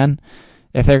making them, man.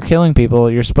 If they're killing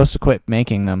people, you're supposed to quit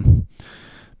making them.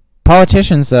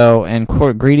 Politicians, though, and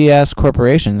greedy-ass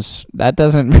corporations, that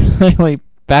doesn't really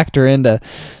factor into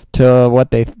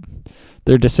what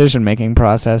their decision-making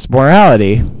process.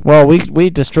 Morality. Well, we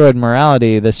destroyed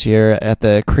morality this year at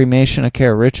the Cremation of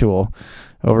Care ritual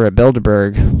over at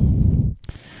Bilderberg,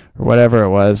 or whatever it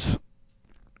was,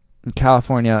 in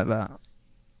California,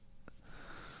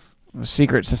 the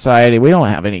secret society. We don't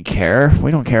have any care.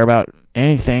 We don't care about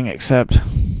anything except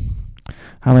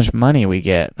how much money we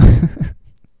get.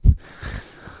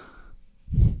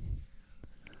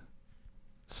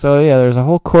 So yeah, there's a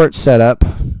whole court set up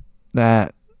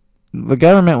that the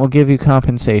government will give you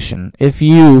compensation if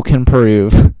you can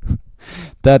prove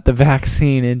that the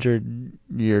vaccine injured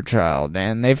your child.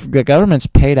 And the government's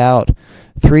paid out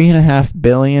 $3.5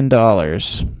 billion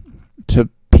to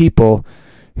people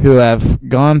who have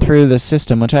gone through the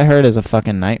system, which I heard is a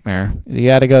fucking nightmare. You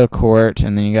gotta go to court,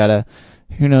 and then you gotta,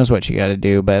 who knows what you gotta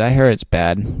do, but I heard it's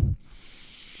bad.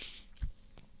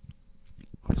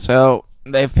 So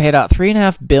they've paid out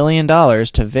 $3.5 billion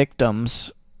to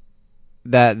victims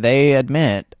that they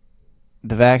admit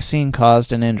the vaccine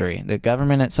caused an injury. The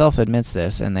government itself admits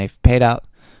this, and they've paid out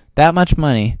that much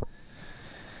money.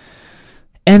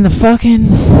 And the fucking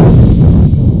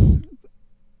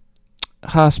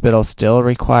hospital still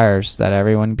requires that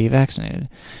everyone be vaccinated.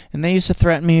 And they used to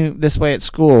threaten me this way at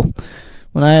school.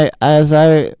 As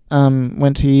I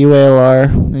went to UALR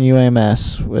and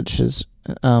UAMS, which is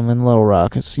in Little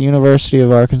Rock. It's the University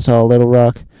of Arkansas, Little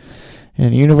Rock,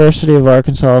 and University of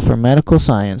Arkansas for Medical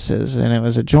Sciences, and it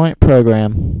was a joint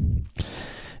program.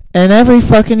 And every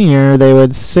fucking year, they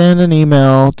would send an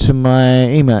email to my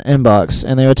email inbox,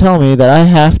 and they would tell me that I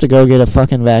have to go get a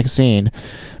fucking vaccine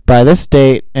by this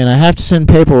date, and I have to send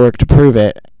paperwork to prove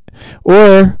it.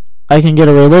 Or I can get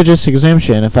a religious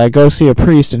exemption if I go see a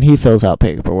priest and he fills out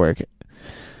paperwork.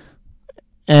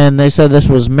 And they said this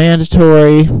was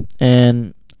mandatory,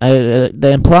 and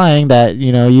they implying that,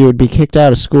 you would be kicked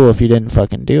out of school if you didn't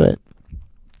fucking do it.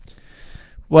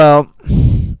 Well,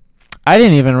 I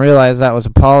didn't even realize that was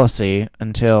a policy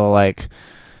until, I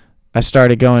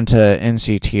started going to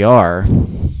NCTR,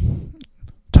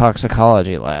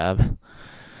 toxicology lab.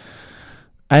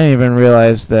 I didn't even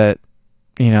realize that,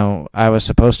 I was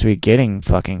supposed to be getting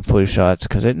fucking flu shots,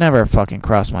 because it never fucking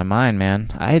crossed my mind, man.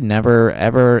 I had never,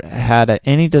 ever had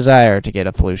any desire to get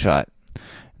a flu shot.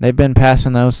 They've been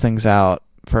passing those things out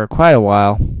for quite a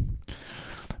while.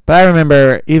 But I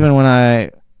remember even when I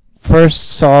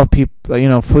first saw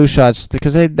people, flu shots,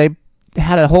 because they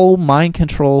had a whole mind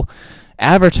control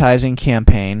advertising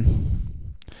campaign.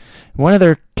 One of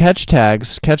their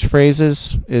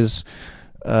catchphrases is,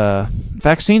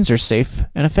 vaccines are safe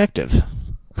and effective.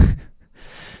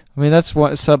 I mean, that's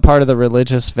part of the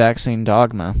religious vaccine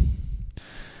dogma.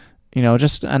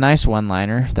 Just a nice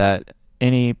one-liner that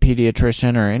any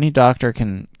pediatrician or any doctor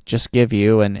can just give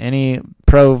you, and any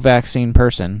pro-vaccine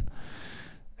person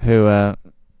who,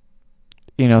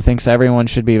 thinks everyone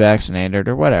should be vaccinated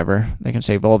or whatever, they can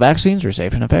say, well, vaccines are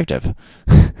safe and effective.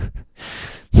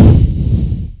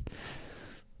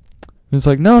 It's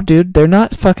like, no, dude, they're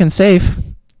not fucking safe.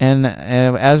 And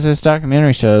as this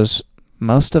documentary shows,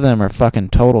 most of them are fucking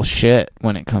total shit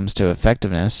when it comes to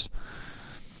effectiveness.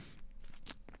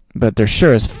 But they're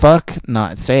sure as fuck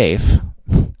not safe.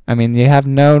 I mean, you have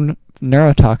known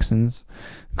neurotoxins,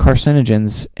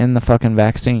 carcinogens in the fucking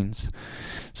vaccines.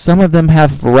 Some of them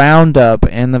have Roundup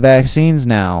in the vaccines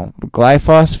now.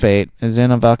 Glyphosate is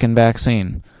in a fucking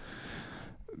vaccine.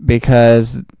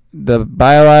 Because the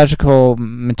biological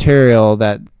material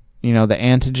that, the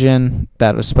antigen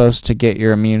that was supposed to get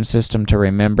your immune system to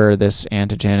remember this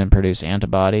antigen and produce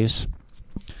antibodies.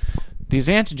 These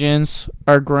antigens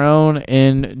are grown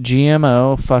in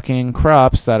GMO fucking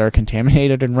crops that are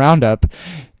contaminated in Roundup.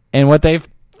 And what they've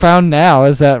found now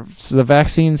is that the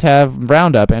vaccines have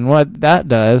Roundup. And what that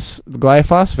does,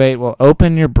 glyphosate will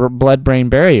open your blood-brain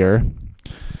barrier.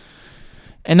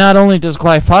 And not only does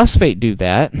glyphosate do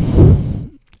that,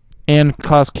 and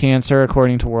cause cancer,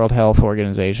 according to World Health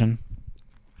Organization,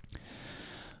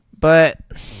 but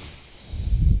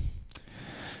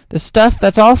the stuff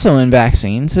that's also in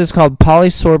vaccines is called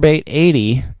polysorbate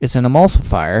 80. It's an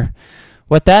emulsifier.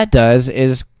 What that does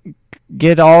is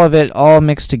get all of it all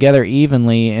mixed together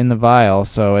evenly in the vial,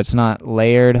 so it's not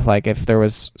layered. Like if there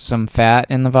was some fat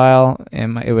in the vial,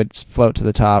 it would float to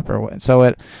the top, so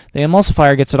the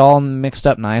emulsifier gets it all mixed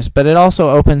up nice. But it also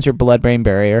opens your blood-brain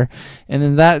barrier, and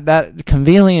then that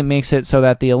conveniently makes it so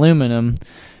that the aluminum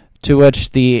to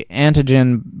which the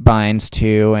antigen binds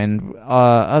to and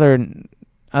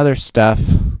other stuff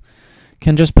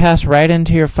can just pass right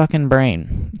into your fucking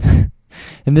brain,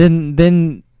 and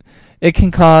then it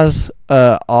can cause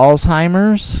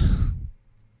Alzheimer's.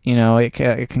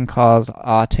 It can cause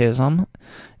autism.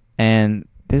 And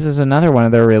this is another one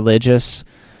of their religious...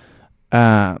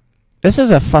 this is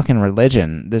a fucking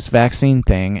religion, this vaccine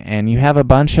thing. And you have a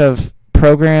bunch of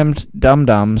programmed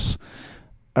dum-dums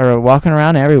are walking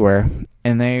around everywhere.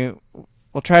 And they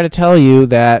will try to tell you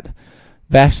that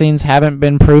vaccines haven't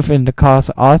been proven to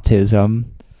cause autism.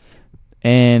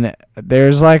 And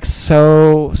there's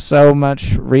so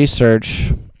much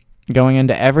research going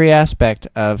into every aspect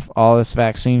of all this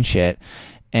vaccine shit,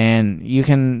 and you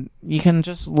can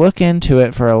just look into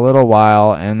it for a little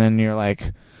while, and then you're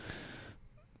like,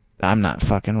 I'm not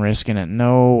fucking risking it.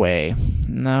 No way,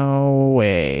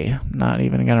 not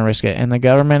even gonna risk it. And the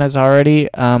government has already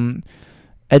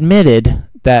admitted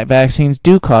that vaccines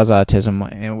do cause autism.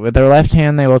 And with their left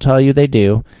hand, they will tell you they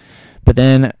do, but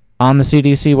then on the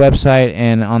CDC website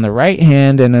and on the right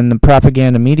hand and in the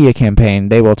propaganda media campaign,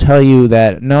 they will tell you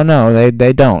that no,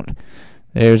 they don't.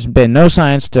 There's been no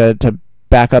science to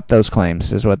back up those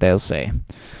claims, is what they'll say.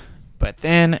 But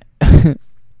then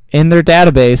in their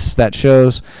database that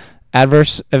shows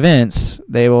adverse events,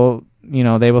 they will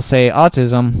say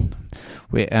autism.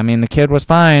 The kid was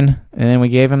fine, and then we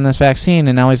gave him this vaccine,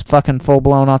 and now he's fucking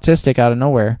full-blown autistic out of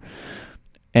nowhere.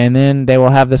 And then they will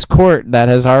have this court that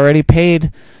has already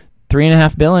paid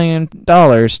 $3.5 billion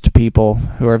to people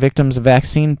who are victims of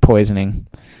vaccine poisoning.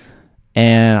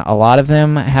 And a lot of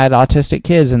them had autistic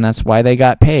kids, and that's why they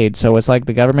got paid. So it's like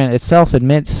the government itself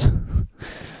admits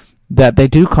that they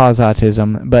do cause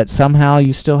autism, but somehow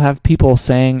you still have people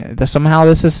saying that somehow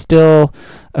this is still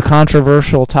a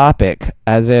controversial topic,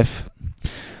 as if,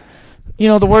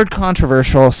 the word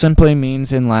controversial simply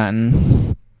means in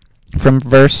Latin from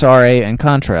versare and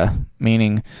contra,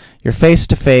 meaning you're face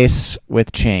to face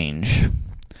with change.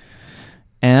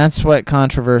 And that's what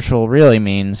controversial really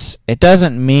means. It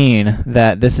doesn't mean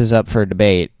that this is up for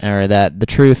debate or that the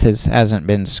truth hasn't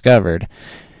been discovered.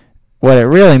 What it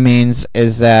really means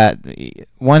is that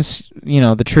once,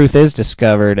 the truth is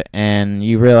discovered and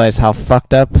you realize how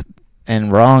fucked up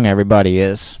and wrong everybody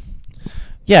is.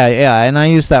 Yeah, and I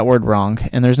use that word wrong.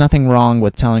 And there's nothing wrong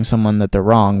with telling someone that they're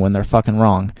wrong when they're fucking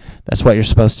wrong. That's what you're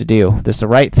supposed to do. That's the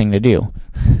right thing to do.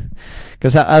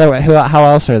 Because otherwise, how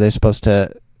else are they supposed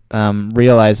to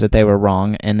realize that they were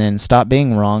wrong and then stop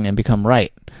being wrong and become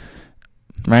right?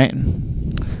 Right?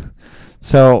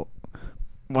 So,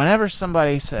 whenever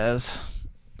somebody says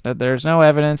that there's no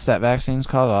evidence that vaccines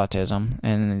cause autism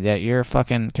and that you're a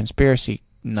fucking conspiracy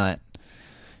nut,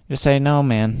 you say, no,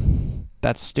 man,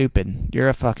 that's stupid.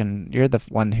 You're the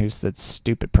one who's the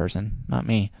stupid person, not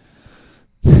me.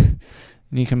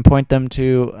 You can point them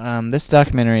to, this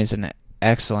documentary is an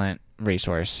excellent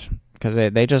resource because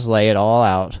they just lay it all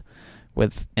out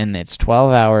and it's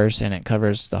 12 hours and it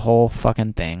covers the whole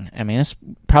fucking thing. I mean, it's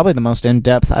probably the most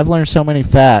in-depth. I've learned so many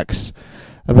facts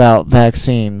about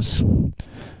vaccines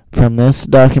from this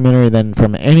documentary than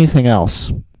from anything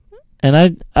else.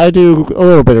 And I do a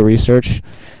little bit of research,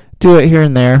 do it here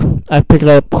and there. I've picked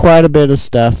up quite a bit of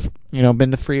stuff.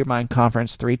 Been to Free Your Mind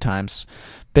Conference 3 times.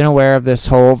 Been aware of this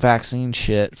whole vaccine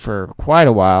shit for quite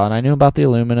a while, and I knew about the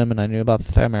aluminum, and I knew about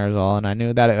the thimerosal, and I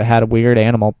knew that it had weird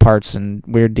animal parts and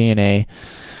weird DNA.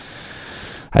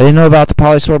 I didn't know about the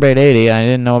polysorbate 80. I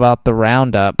didn't know about the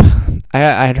Roundup.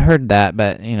 I'd heard that,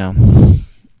 but,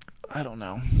 I don't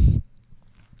know.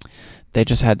 They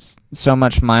just had so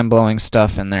much mind-blowing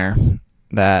stuff in there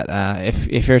that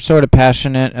if you're sort of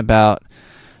passionate about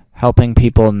helping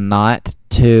people not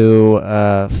to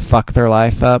fuck their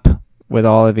life up with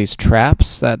all of these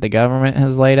traps that the government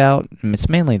has laid out, and it's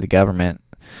mainly the government.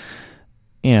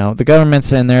 The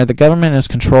government's in there. The government is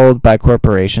controlled by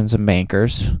corporations and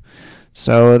bankers,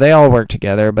 so they all work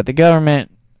together, but the government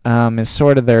is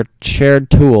sort of their shared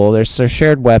tool. There's their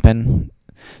shared weapon.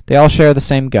 They all share the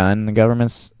same gun. The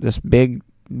government's this big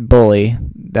bully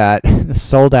that is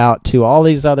sold out to all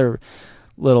these other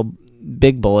little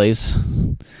big bullies.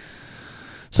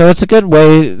 So it's a good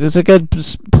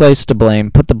place to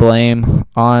blame. Put the blame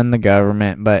on the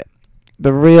government, but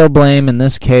the real blame in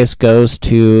this case goes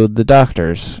to the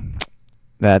doctors.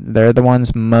 That they're the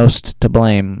ones most to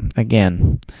blame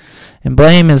again. And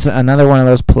blame is another one of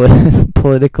those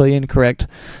politically incorrect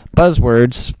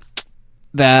buzzwords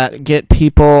that get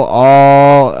people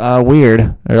all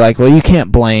weird. They're like, well, you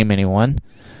can't blame anyone.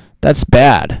 That's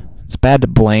bad. It's bad to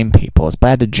blame people. It's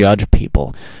bad to judge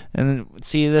people. And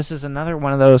see, this is another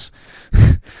one of those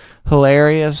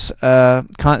hilarious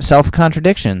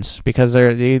self-contradictions, because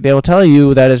they will tell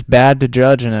you that it's bad to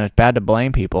judge and it's bad to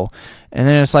blame people. And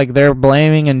then it's like they're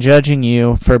blaming and judging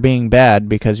you for being bad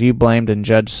because you blamed and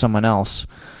judged someone else.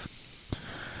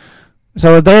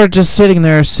 So they're just sitting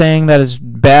there saying that it's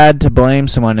bad to blame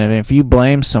someone, and if you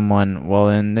blame someone, well,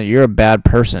 then you're a bad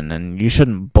person, and you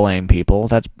shouldn't blame people.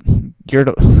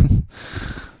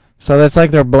 So that's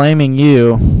like they're blaming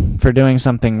you for doing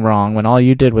something wrong when all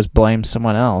you did was blame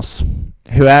someone else.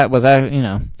 I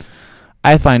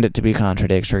find it to be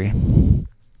contradictory.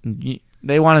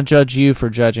 They want to judge you for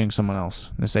judging someone else.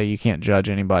 They say you can't judge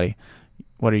anybody.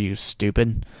 What are you,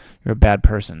 stupid? You're a bad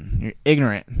person. You're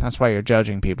ignorant. That's why you're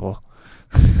judging people.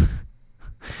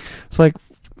 It's like,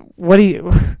 what do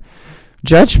you...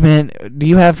 Judgment, do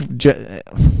you have...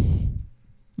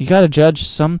 you gotta judge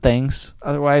some things.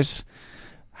 Otherwise,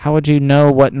 how would you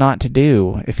know what not to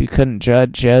do if you couldn't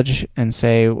judge and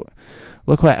say,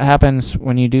 look what happens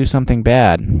when you do something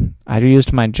bad. I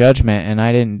used my judgment and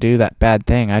I didn't do that bad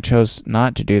thing. I chose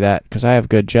not to do that because I have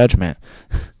good judgment.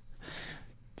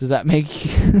 Does that make...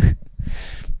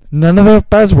 None of the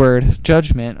buzzword,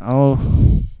 judgment.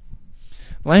 Oh...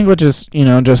 Language is,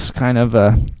 just kind of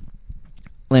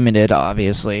limited,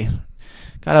 obviously.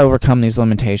 Gotta overcome these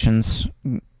limitations.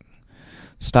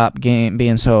 Stop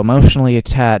being so emotionally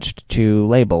attached to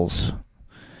labels.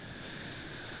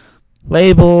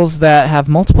 Labels that have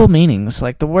multiple meanings.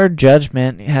 Like the word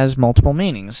judgment has multiple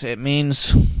meanings. It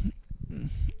means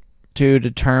to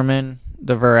determine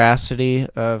the veracity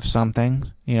of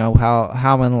something,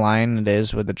 how in line it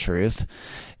is with the truth.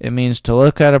 It means to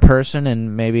look at a person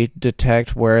and maybe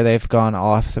detect where they've gone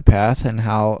off the path and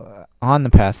how on the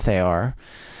path they are.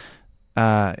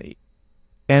 And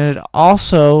it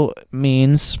also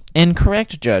means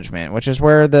incorrect judgment, which is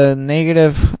where the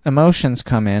negative emotions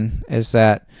come in, is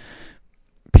that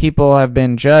people have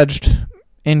been judged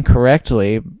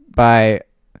incorrectly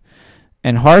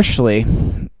and harshly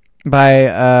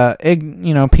by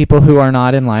people who are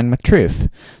not in line with truth.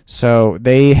 So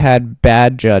they had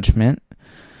bad judgment.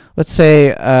 Let's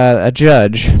say a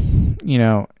judge,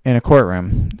 in a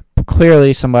courtroom,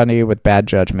 clearly somebody with bad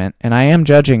judgment, and I am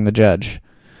judging the judge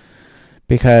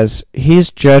because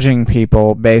he's judging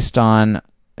people based on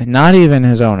not even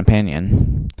his own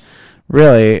opinion.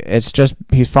 Really, it's just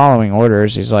he's following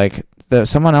orders. He's like,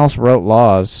 someone else wrote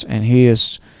laws, and he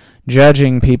is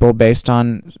judging people based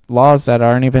on laws that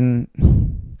aren't even,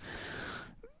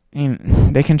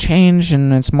 they can change,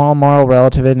 and it's moral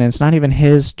relative, and it's not even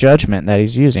his judgment that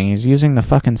he's using. He's using the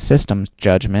fucking system's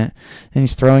judgment, and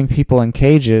he's throwing people in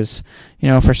cages,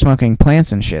 for smoking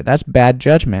plants and shit. That's bad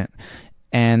judgment.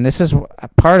 And this is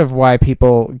part of why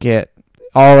people get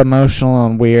all emotional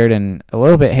and weird and a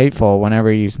little bit hateful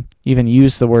whenever you even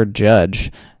use the word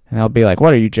judge. And they'll be like,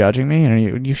 what, are you judging me?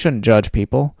 And you shouldn't judge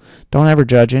people. Don't ever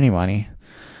judge anybody.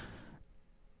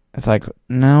 It's like,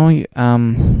 no,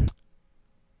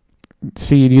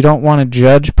 see, you don't want to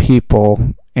judge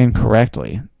people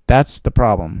incorrectly. That's the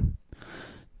problem.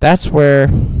 That's where,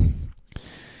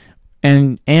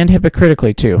 and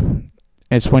hypocritically too.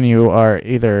 It's when you are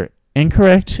either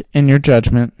incorrect in your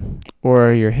judgment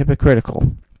or you're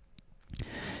hypocritical.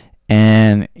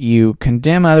 And you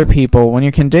condemn other people. When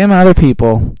you condemn other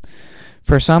people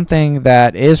for something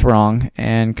that is wrong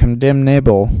and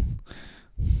condemnable,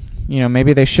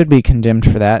 maybe they should be condemned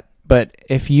for that. But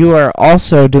if you are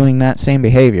also doing that same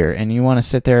behavior and you want to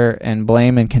sit there and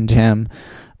blame and condemn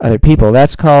other people,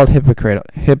 that's called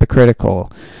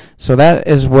hypocritical. So that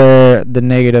is where the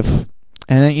negative,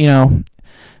 and then,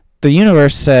 the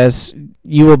universe says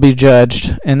you will be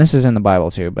judged, and this is in the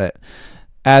Bible too, but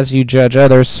as you judge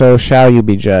others, so shall you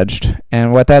be judged.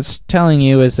 And what that's telling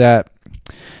you is that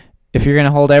if you're going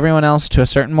to hold everyone else to a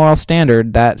certain moral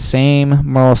standard, that same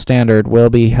moral standard will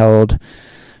be held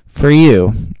for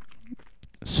you.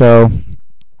 So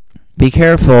be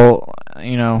careful,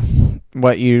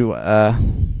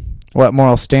 what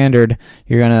moral standard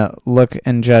you're going to look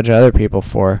and judge other people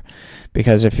for.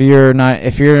 Because if you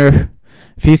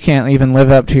can't even live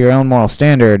up to your own moral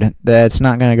standard, that's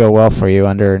not going to go well for you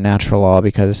under natural law,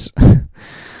 because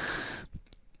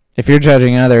if you're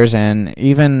judging others and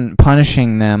even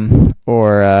punishing them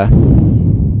or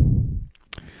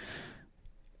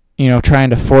trying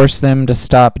to force them to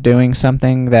stop doing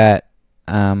something that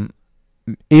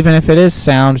even if it is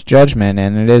sound judgment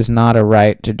and it is not a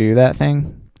right to do that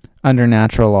thing under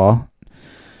natural law.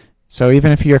 So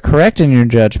even if you're correct in your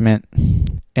judgment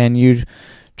and you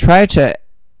try to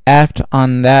act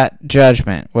on that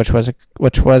judgment, which was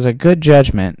a good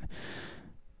judgment,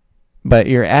 but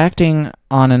you're acting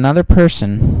on another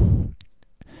person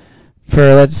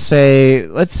for, let's say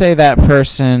that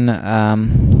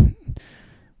person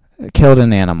killed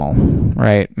an animal,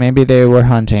 right? Maybe they were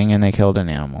hunting and they killed an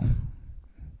animal.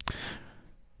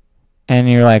 And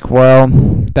you're like, well,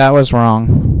 that was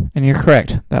wrong. And you're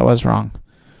correct. That was wrong.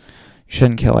 You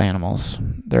shouldn't kill animals.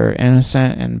 They're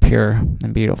innocent and pure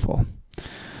and beautiful.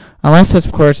 Unless,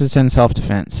 of course, it's in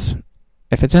self-defense.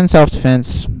 If it's in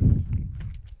self-defense,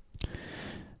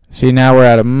 see, now we're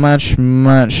at a much,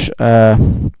 much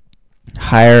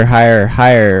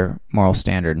higher moral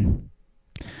standard.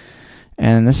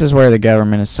 And this is where the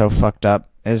government is so fucked up,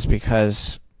 is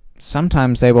because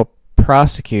sometimes they will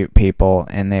prosecute people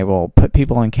and they will put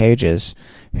people in cages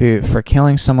for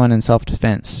killing someone in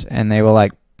self-defense, and they will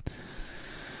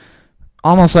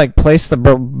almost place the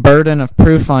burden of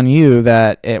proof on you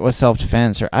that it was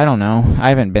self-defense, or I don't know. I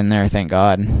haven't been there, thank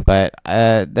God. But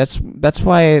that's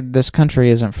why this country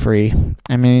isn't free.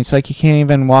 I mean, it's like you can't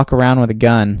even walk around with a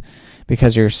gun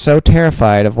because you're so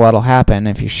terrified of what'll happen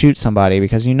if you shoot somebody,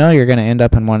 because you're going to end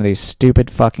up in one of these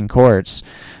stupid fucking courts,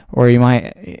 or you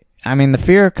might. I mean, the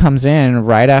fear comes in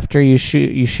right after you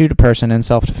shoot a person in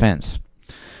self-defense.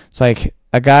 It's like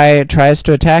a guy tries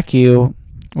to attack you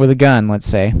with a gun, let's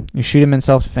say. You shoot him in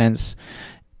self-defense,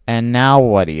 and now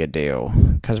what do you do?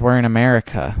 Because we're in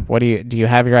America. Do you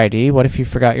have your ID? What if you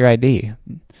forgot your ID?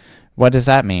 What does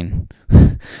that mean?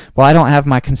 Well, I don't have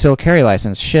my concealed carry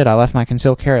license. Shit, I left my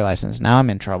concealed carry license. Now I'm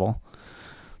in trouble.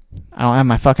 I don't have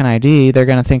my fucking ID, they're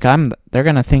gonna think I'm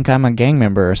a gang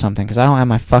member or something because I don't have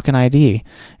my fucking ID.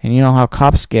 And you know how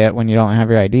cops get when you don't have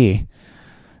your ID.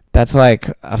 That's like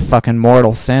a fucking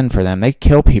mortal sin for them. They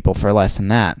kill people for less than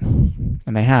that,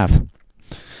 and they have.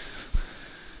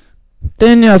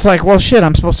 Then it's like, well, shit,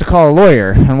 I'm supposed to call a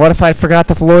lawyer. And what if I forgot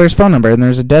the lawyer's phone number and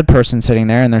there's a dead person sitting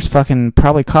there and there's fucking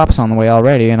probably cops on the way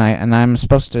already, and I'm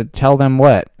supposed to tell them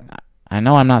what? I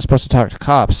know I'm not supposed to talk to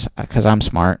cops because I'm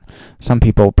smart. Some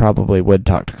people probably would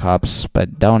talk to cops,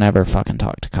 but don't ever fucking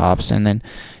talk to cops. And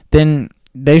then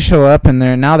they show up and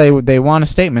they want a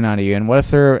statement out of you. And what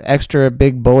if they're extra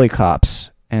big bully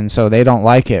cops? And so they don't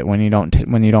like it when you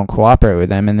don't cooperate with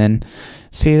them. And then,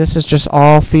 see, this is just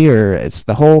all fear. It's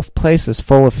the whole place is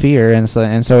full of fear. And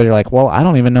so you're like, well, I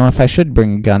don't even know if I should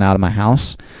bring a gun out of my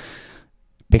house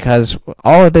because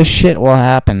all of this shit will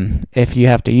happen if you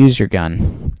have to use your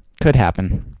gun. Could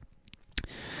happen.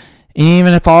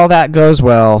 Even if all that goes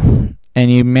well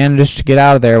and you manage to get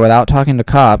out of there without talking to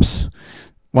cops,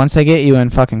 once they get you in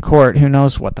fucking court, who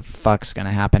knows what the fuck's gonna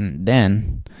happen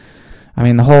then. I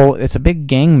mean, it's a big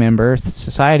gang member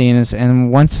society,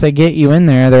 and once they get you in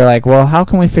there, they're like, well, how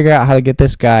can we figure out how to get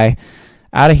this guy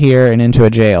out of here and into a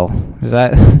jail? Is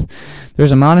that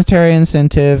there's a monetary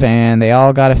incentive, and they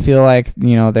all got to feel like,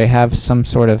 they have some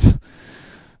sort of.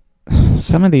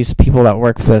 Some of these people that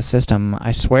work for the system,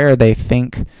 I swear they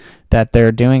think that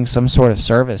they're doing some sort of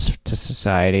service to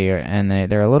society, and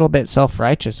they're a little bit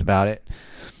self-righteous about it.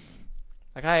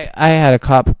 Like I had a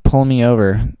cop pull me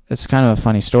over. It's kind of a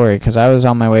funny story because I was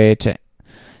on my way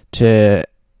to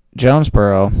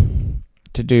Jonesboro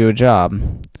to do a job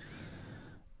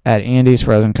at Andy's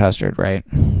Frozen Custard, right,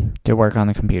 to work on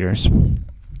the computers.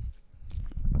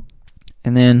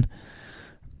 And then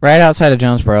right outside of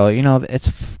Jonesboro,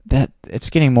 it's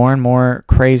getting more and more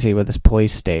crazy with this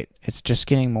police state. It's just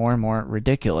getting more and more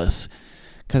ridiculous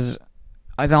because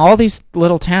in all these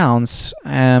little towns,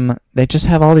 they just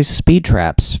have all these speed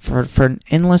traps for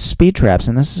endless speed traps,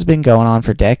 and this has been going on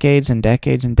for decades and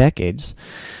decades and decades.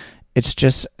 It's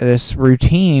just this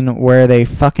routine where they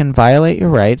fucking violate your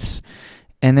rights,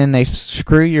 and then they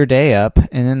screw your day up,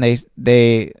 and then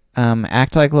they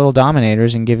act like little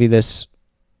dominators and give you this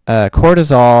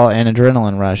cortisol and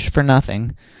adrenaline rush for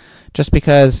nothing, just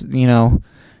because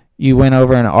you went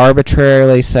over an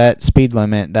arbitrarily set speed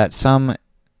limit that some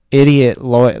idiot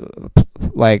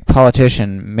like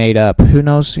politician made up. Who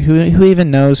knows? Who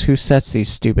even knows who sets these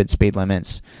stupid speed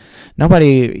limits?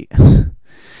 Nobody.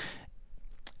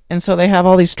 And so they have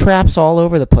all these traps all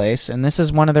over the place, and this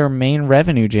is one of their main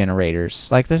revenue generators.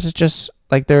 Like, this is just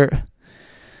like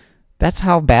that's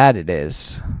how bad it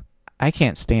is. I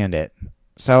can't stand it.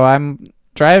 So I'm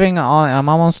driving on. I'm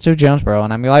almost to Jonesboro,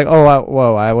 and I'm like,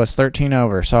 whoa, I was 13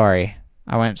 over. Sorry,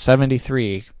 I went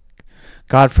 73.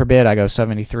 God forbid I go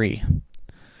 73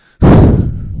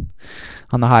 on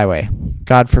the highway.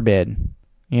 God forbid.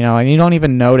 And you don't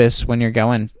even notice when you're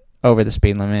going over the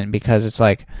speed limit because it's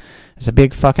like it's a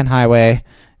big fucking highway.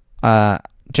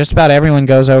 Just about everyone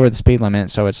goes over the speed limit,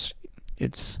 so it's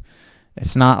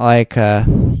not like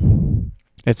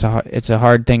it's a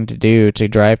hard thing to do to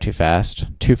drive too fast,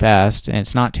 and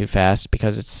it's not too fast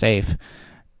because it's safe,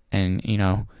 and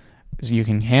you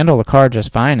can handle the car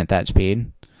just fine at that speed.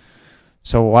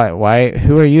 So why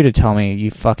who are you to tell me, you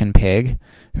fucking pig?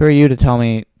 Who are you to tell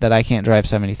me that I can't drive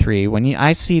 73 when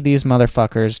I see these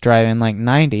motherfuckers driving like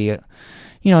 90?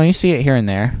 You see it here and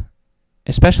there,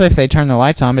 especially if they turn the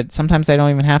lights on, but sometimes they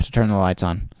don't even have to turn the lights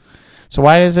on. So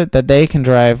why is it that they can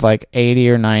drive like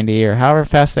 80 or 90 or however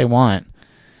fast they want,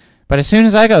 but as soon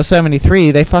as I go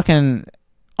 73, they fucking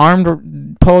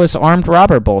pull this armed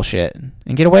robber bullshit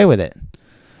and get away with it?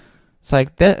 It's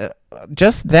like that.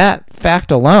 Just that fact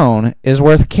alone is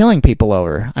worth killing people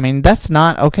over. I mean, that's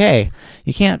not okay.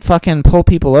 You can't fucking pull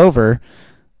people over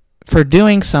for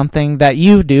doing something that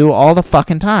you do all the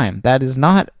fucking time. That is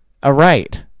not a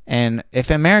right. And if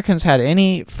Americans had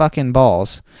any fucking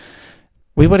balls,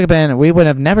 we would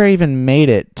have never even made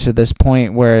it to this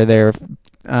point where they're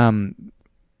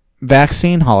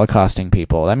vaccine holocausting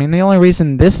people. I mean, the only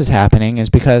reason this is happening is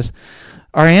because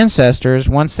our ancestors,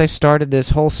 once they started this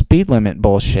whole speed limit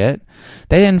bullshit,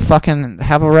 they didn't fucking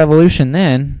have a revolution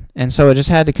then, and so it just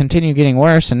had to continue getting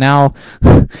worse, and now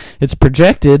it's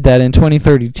projected that in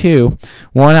 2032,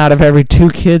 1 out of every 2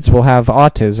 kids will have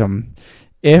autism.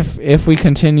 If we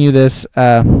continue this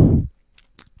curve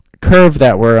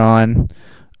that we're on,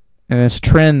 and this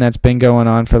trend that's been going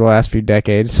on for the last few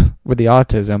decades with the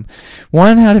autism,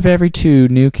 1 out of every 2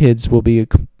 new kids will be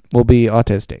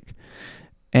autistic.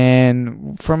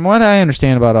 And from what I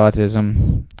understand about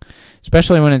autism,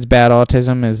 especially when it's bad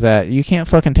autism, is that you can't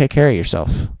fucking take care of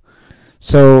yourself.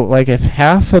 So, like, if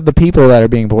half of the people that are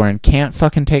being born can't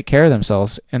fucking take care of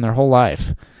themselves in their whole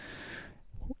life,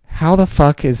 how the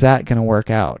fuck is that going to work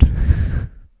out?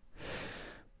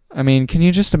 I mean, can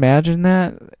you just imagine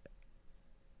that?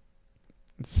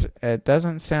 It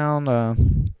doesn't sound...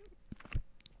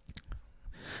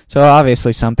 So,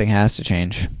 obviously, something has to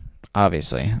change.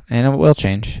 Obviously. And it will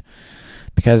change.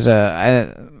 Because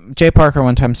Jay Parker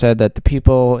one time said that the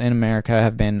people in America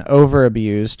have been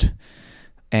over-abused.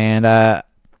 And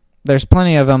there's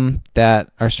plenty of them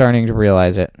that are starting to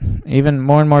realize it. Even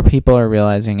more and more people are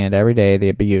realizing it every day, the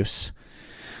abuse.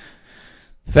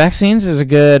 Vaccines is a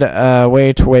good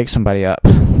way to wake somebody up.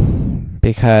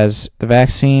 Because the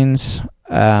vaccines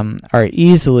are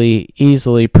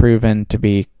easily proven to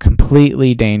be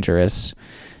completely dangerous.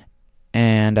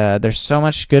 And there's so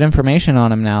much good information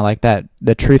on them now, like that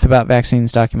The Truth About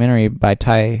Vaccines documentary by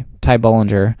Ty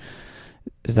Bollinger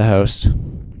is the host.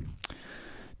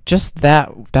 Just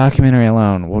that documentary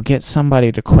alone will get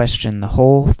somebody to question the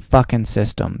whole fucking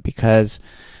system, because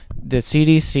the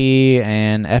CDC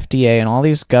and FDA and all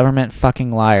these government fucking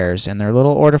liars and their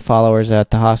little order followers at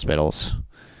the hospitals,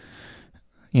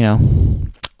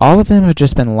 all of them have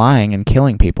just been lying and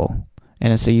killing people.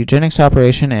 And it's a eugenics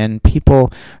operation, and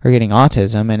people are getting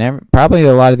autism, and probably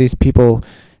a lot of these people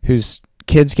whose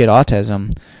kids get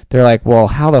autism, they're like, well,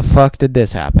 how the fuck did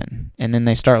this happen? And then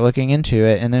they start looking into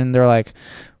it, and then they're like,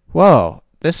 whoa,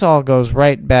 this all goes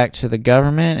right back to the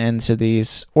government and to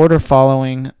these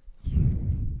order-following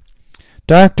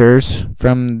doctors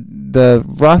from the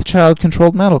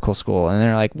Rothschild-controlled medical school. And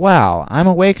they're like, wow, I'm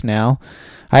awake now.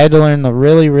 I had to learn the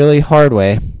really, really hard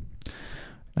way.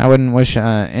 I wouldn't wish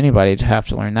anybody to have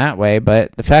to learn that way,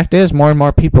 but the fact is more and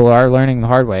more people are learning the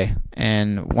hard way.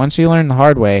 And once you learn the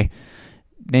hard way,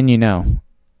 then you know.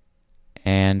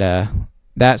 And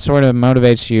that sort of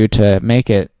motivates you to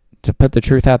put the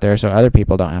truth out there so other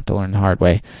people don't have to learn the hard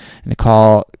way, and to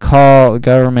call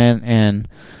government and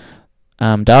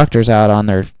doctors out on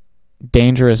their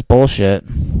dangerous bullshit.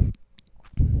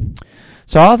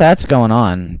 So all that's going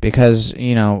on because,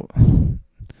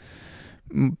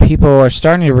 people are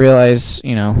starting to realize,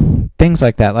 things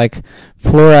like that, like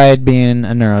fluoride being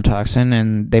a neurotoxin,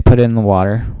 and they put it in the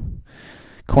water.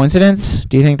 Coincidence?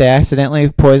 Do you think they accidentally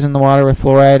poisoned the water with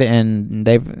fluoride, and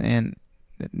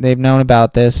they've known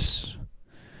about this,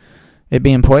 it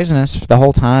being poisonous for the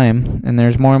whole time, and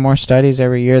there's more and more studies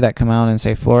every year that come out and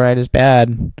say fluoride is bad,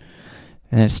 and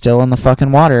it's still in the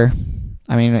fucking water.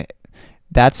 I mean,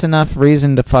 that's enough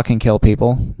reason to fucking kill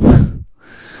people.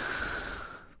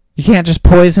 You can't just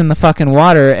poison the fucking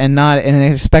water and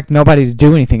expect nobody to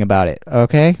do anything about it,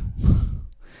 okay?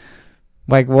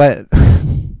 Like, what?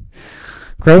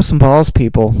 Grow some balls,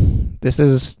 people. This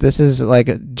is like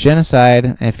a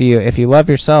genocide. If you love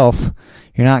yourself,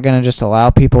 you're not going to just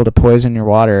allow people to poison your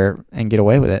water and get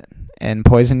away with it, and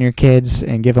poison your kids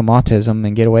and give them autism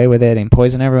and get away with it, and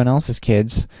poison everyone else's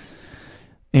kids.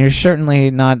 And you're certainly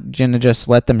not going to just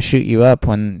let them shoot you up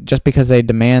just because they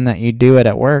demand that you do it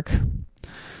at work.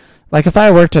 Like, if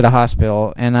I worked at a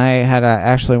hospital and I had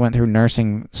actually went through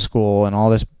nursing school and all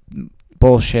this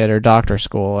bullshit, or doctor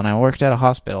school, and I worked at a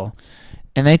hospital,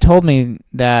 and they told me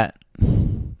that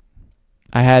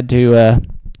I had to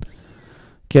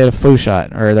get a flu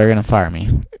shot or they're going to fire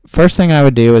me, first thing I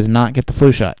would do is not get the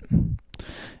flu shot.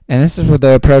 And this is what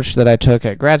the approach that I took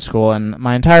at grad school and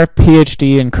my entire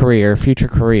PhD and future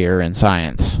career in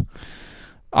science.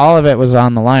 All of it was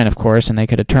on the line, of course, and they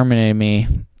could have terminated me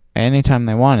anytime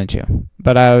they wanted to.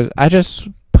 But I just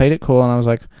played it cool, and I was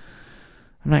like,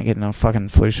 I'm not getting no fucking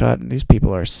flu shot. These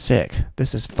people are sick.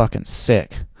 This is fucking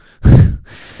sick.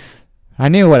 I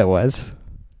knew what it was.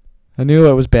 I knew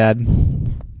it was bad.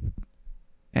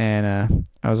 And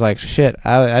I was like, shit,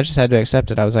 I just had to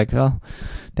accept it. I was like, well,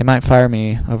 they might fire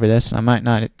me over this, and I might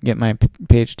not get my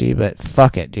PhD, but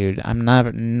fuck it, dude. I'm not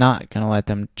going to let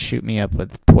them shoot me up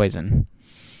with poison.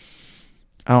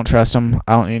 I don't trust them.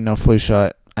 I don't need no flu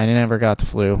shot. I never got the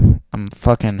flu. I'm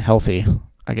fucking healthy.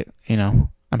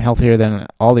 I'm healthier than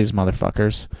all these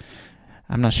motherfuckers.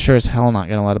 I'm not sure as hell not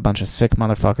going to let a bunch of sick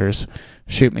motherfuckers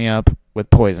shoot me up with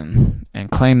poison and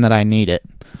claim that I need it.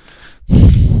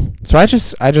 So I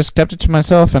just kept it to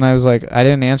myself, and I was like, I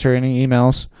didn't answer any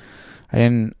emails. I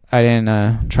didn't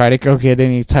try to go get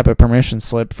any type of permission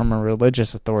slip from a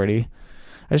religious authority.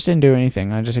 I just didn't do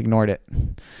anything. I just ignored it.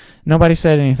 Nobody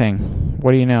said anything.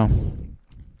 What do you know?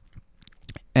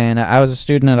 And I was a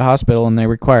student at a hospital, and they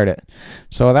required it.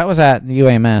 So that was at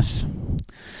UAMS.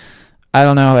 I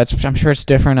don't know. I'm sure it's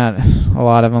different at a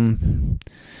lot of them.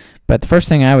 But the first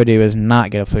thing I would do is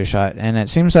not get a flu shot. And it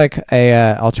seems like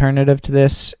a alternative to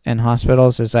this in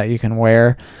hospitals is that you can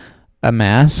wear a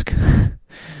mask.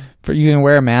 You can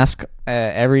wear a mask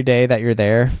every day that you're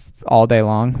there, all day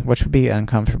long, which would be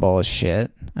uncomfortable as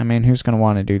shit. I mean, who's going to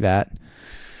want to do that?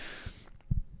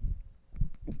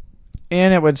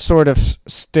 And it would sort of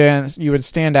you would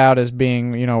stand out as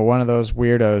being, one of those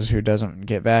weirdos who doesn't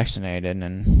get vaccinated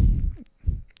and,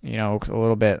 a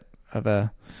little bit of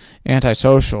a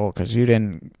antisocial because you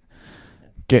didn't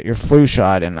get your flu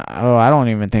shot. And, I don't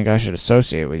even think I should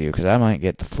associate with you because I might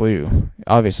get the flu.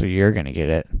 Obviously, you're going to get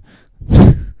it.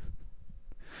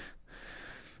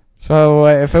 So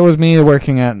if it was me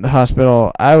working at the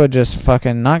hospital, I would just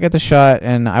fucking not get the shot,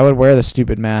 and I would wear the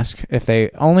stupid mask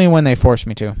only when they force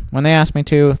me to. When they ask me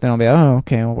to, then I'll be, oh,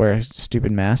 okay, I'll wear a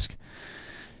stupid mask.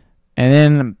 And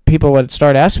then people would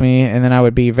start asking me, and then I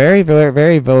would be very, very,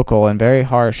 very vocal and very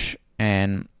harsh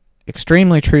and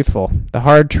extremely truthful. The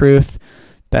hard truth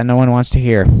that no one wants to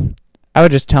hear. I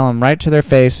would just tell them right to their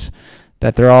face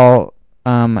that they're all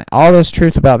this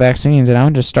truth about vaccines, and I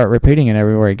would just start repeating it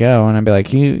everywhere I go, and I'd be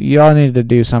like, you all need to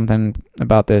do something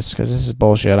about this, because this is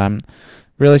bullshit. I'm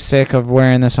really sick of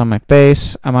wearing this on my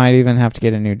face. I might even have to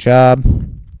get a new job.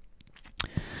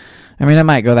 I mean, I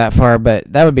might go that far,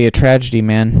 but that would be a tragedy,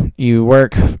 man. You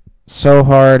work so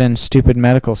hard in stupid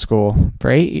medical school for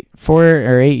 4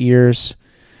 or 8 years.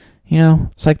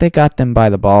 It's like they got them by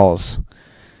the balls.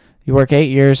 You work 8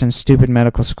 years in stupid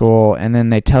medical school, and then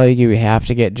they tell you have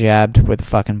to get jabbed with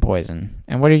fucking poison.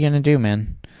 And what are you going to do,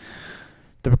 man?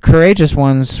 The courageous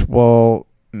ones will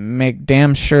make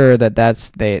damn sure that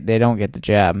they don't get the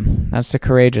jab. That's the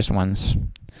courageous ones.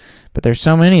 But there's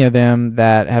so many of them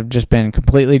that have just been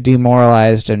completely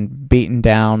demoralized and beaten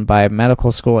down by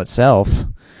medical school itself.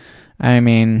 I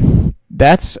mean,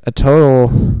 that's a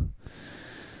total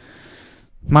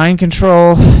mind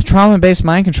control, trauma-based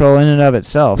mind control in and of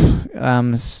itself.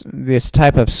 This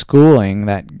type of schooling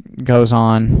that goes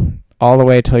on all the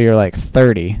way till you're like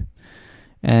 30.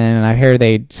 And I hear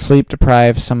they sleep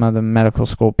deprive some of the medical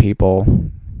school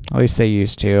people. At least they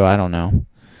used to. I don't know.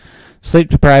 Sleep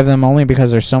deprive them only because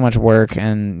there's so much work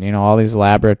and, all these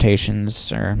lab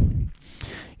rotations. Or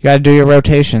you got to do your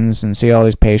rotations and see all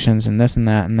these patients and this and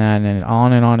that and that. And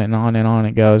on and on and on and on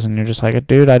it goes. And you're just like,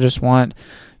 dude, I just want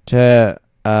to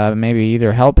maybe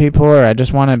either help people, or I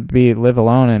just want to live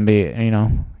alone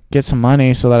and get some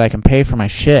money so that I can pay for my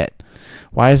shit.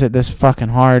 Why is it this fucking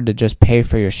hard to just pay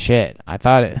for your shit?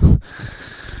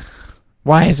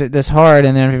 Why is it this hard?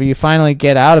 And then if you finally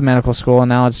get out of medical school, and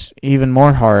now it's even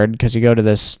more hard because you go to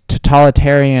this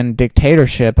totalitarian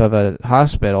dictatorship of a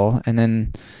hospital,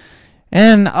 and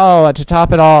to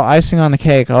top it all, icing on the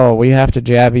cake, we have to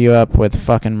jab you up with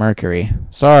fucking mercury.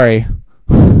 Sorry.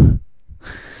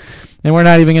 And we're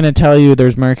not even going to tell you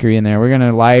there's mercury in there. We're going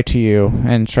to lie to you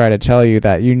and try to tell you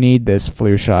that you need this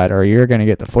flu shot, or you're going to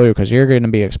get the flu because you're going to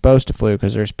be exposed to flu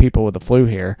because there's people with the flu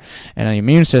here. And the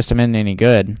immune system isn't any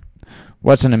good.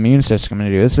 What's an immune system going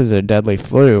to do? This is a deadly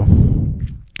flu.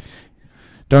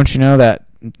 Don't you know that?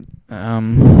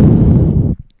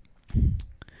 And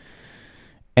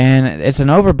it's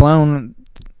an overblown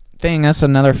thing. That's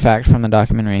another fact from the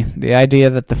documentary. The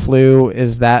idea that the flu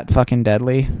is that fucking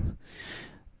deadly.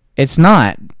 It's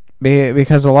not,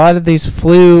 because a lot of these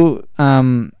flu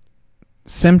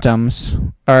symptoms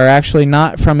are actually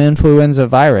not from influenza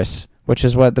virus, which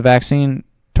is what the vaccine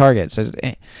targets.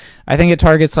 I think it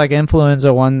targets like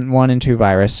influenza 1 and 2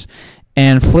 virus,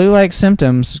 and flu-like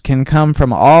symptoms can come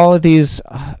from all of these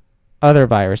other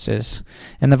viruses,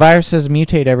 and the viruses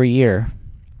mutate every year.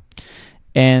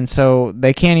 And so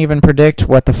they can't even predict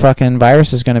what the fucking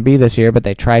virus is going to be this year, but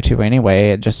they try to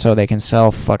anyway, just so they can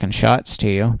sell fucking shots to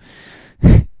you.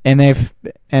 And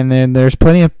then there's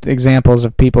plenty of examples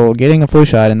of people getting a flu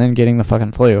shot and then getting the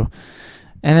fucking flu.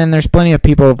 And then there's plenty of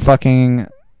people fucking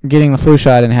getting the flu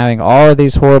shot and having all of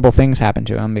these horrible things happen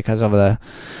to them because of the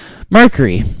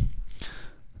mercury.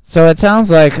 So it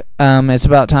sounds like it's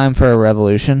about time for a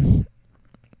revolution.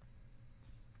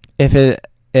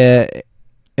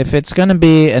 If it's going to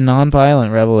be a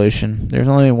nonviolent revolution, there's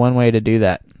only one way to do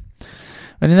that.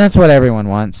 I mean, that's what everyone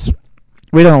wants.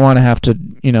 We don't want to have to,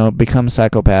 become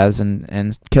psychopaths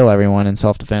and kill everyone in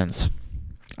self-defense.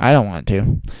 I don't want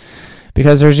to.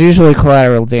 Because there's usually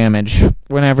collateral damage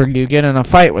whenever you get in a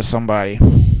fight with somebody.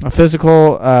 A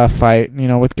physical fight,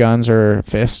 with guns or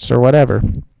fists or whatever.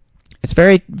 It's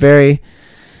very, very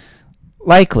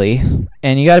likely,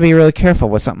 and you got to be really careful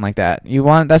with something like that.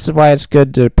 That's why it's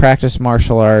good to practice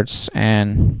martial arts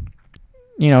and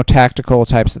tactical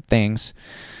types of things,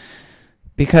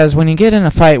 because when you get in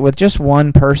a fight with just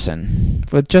one person,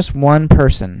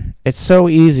 it's so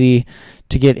easy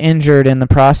to get injured in the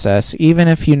process, even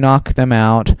if you knock them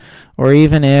out, or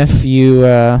even if you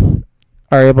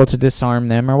are able to disarm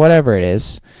them or whatever it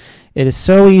is. It is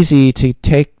so easy to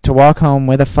walk home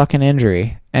with a fucking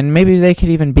injury, and maybe they could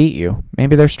even beat you.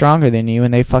 Maybe they're stronger than you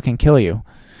and they fucking kill you.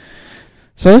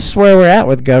 So this is where we're at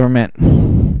with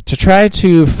government. To try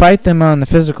to fight them on the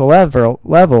physical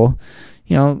level,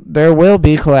 there will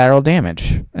be collateral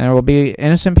damage. And there will be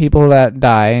innocent people that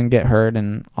die and get hurt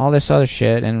and all this other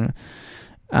shit. And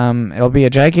it'll be a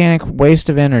gigantic waste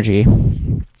of energy.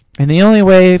 And the only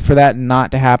way for that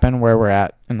not to happen where we're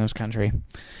at in this country,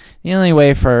 the only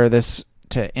way for this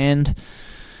to end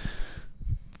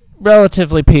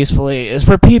relatively peacefully is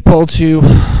for people to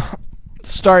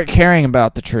start caring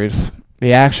about the truth,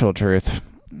 the actual truth,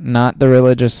 not the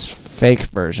religious fake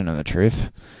version of the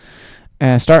truth,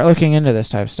 and start looking into this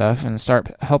type of stuff and start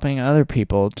helping other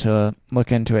people to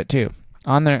look into it too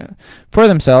for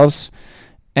themselves.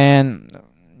 And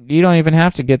you don't even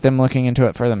have to get them looking into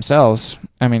it for themselves.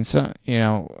 I mean,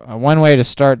 one way to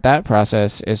start that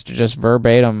process is to just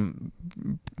verbatim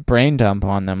brain dump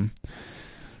on them.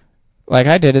 Like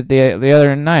I did it the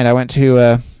other night.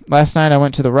 Last night I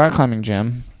went to the rock climbing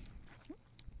gym,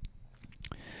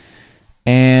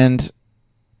 and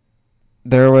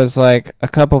there was like a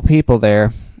couple people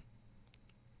there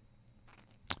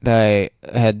that I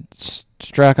had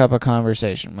struck up a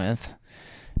conversation with,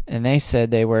 and they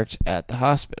said they worked at the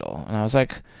hospital. And I was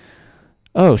like,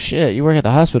 oh shit, you work at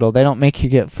the hospital? They don't make you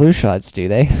get flu shots, do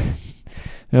they?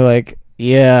 They're like,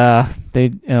 yeah.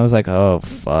 And I was like, oh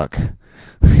fuck.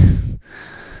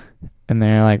 And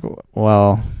they're like,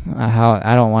 well,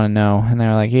 I don't want to know. And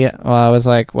they're like, yeah. Well, I was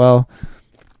like, well,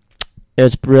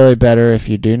 it's really better if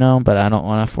you do know, but I don't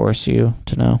want to force you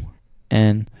to know.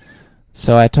 And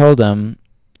so I told them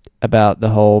about the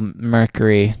whole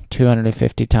mercury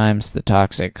 250 times the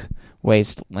toxic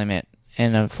waste limit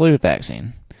in a flu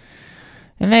vaccine.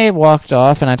 And they walked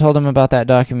off, and I told them about that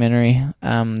documentary,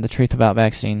 The Truth About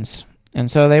Vaccines.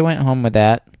 And so they went home with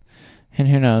that, and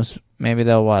who knows, maybe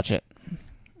they'll watch it.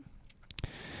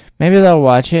 Maybe they'll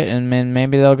watch it, and then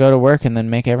maybe they'll go to work and then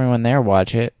make everyone there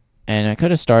watch it. And it could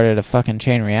have started a fucking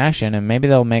chain reaction, and maybe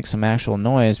they'll make some actual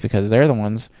noise because they're the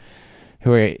ones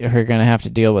who are going to have to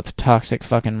deal with toxic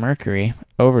fucking mercury,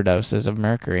 overdoses of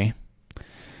mercury.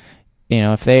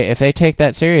 If they take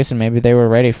that serious, and maybe they were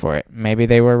ready for it. Maybe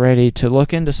they were ready to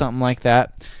look into something like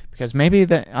that, because maybe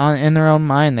in their own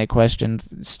mind they questioned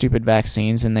stupid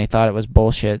vaccines and they thought it was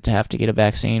bullshit to have to get a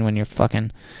vaccine when you're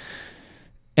fucking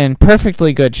in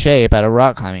perfectly good shape at a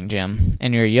rock climbing gym,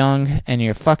 and you're young and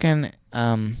you're fucking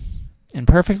in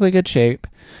perfectly good shape,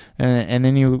 and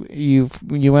then you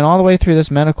went all the way through this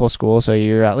medical school, so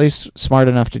you're at least smart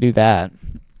enough to do that.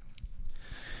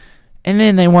 And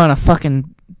then they want to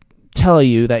fucking tell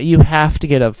you that you have to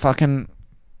get a fucking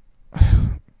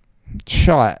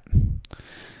shot, and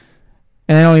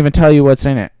they don't even tell you what's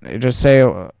in it. They just say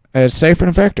it's safe and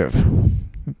effective.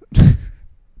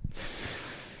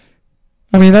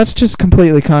 I mean, that's just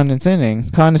completely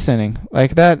condescending.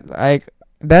 Like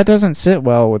that doesn't sit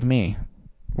well with me.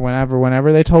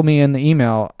 Whenever they told me in the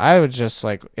email, I was just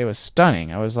like, it was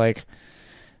stunning. I was like,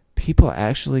 people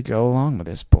actually go along with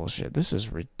this bullshit. This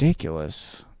is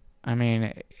ridiculous. I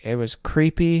mean, it was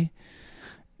creepy,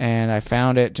 and I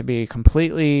found it to be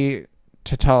completely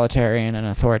totalitarian and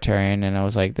authoritarian, and I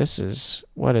was like,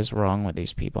 what is wrong with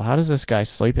these people? How does this guy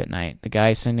sleep at night? The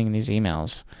guy sending these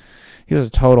emails. He was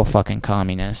a total fucking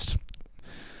communist.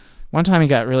 One time he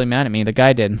got really mad at me, the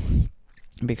guy did,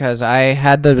 because I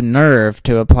had the nerve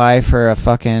to apply for a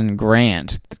fucking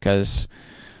grant, because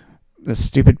the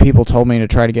stupid people told me to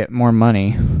try to get more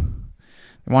money.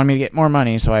 They wanted me to get more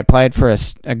money, so I applied for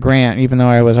a grant, even though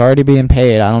I was already being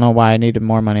paid. I don't know why I needed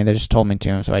more money. They just told me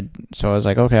to, so I was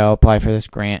like, okay, I'll apply for this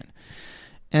grant.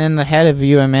 And the head of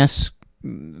UMS,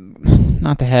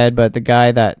 not the head, but the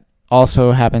guy that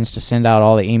also happens to send out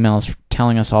all the emails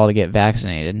telling us all to get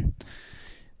vaccinated,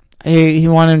 he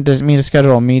wanted me to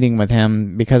schedule a meeting with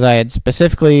him because I had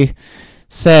specifically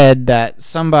said that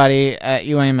somebody at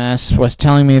UMS was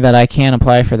telling me that I can't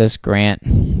apply for this grant.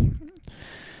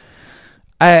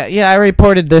 I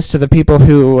reported this to the people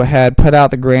who had put out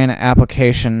the grant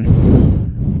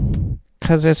application,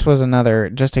 because this was another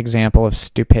just example of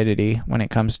stupidity when it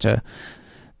comes to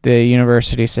the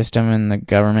university system and the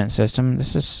government system.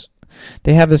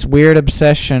 They have this weird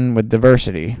obsession with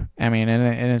diversity. I mean,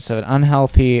 and it's an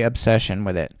unhealthy obsession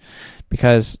with it,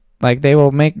 because like they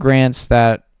will make grants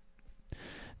that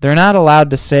they're not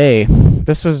allowed to say.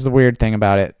 This was the weird thing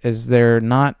about it, is they're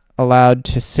not allowed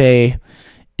to say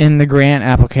in the grant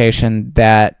application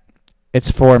that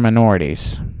it's for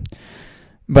minorities.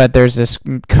 But there's this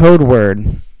code word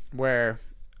where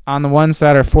on the ones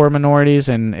that are for minorities,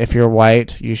 and if you're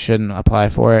white, you shouldn't apply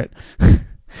for it.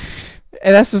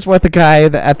 And that's just what the guy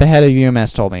at the head of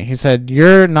UMS told me. He said,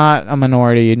 you're not a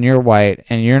minority and you're white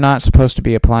and you're not supposed to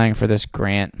be applying for this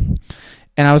grant.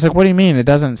 And I was like, what do you mean? It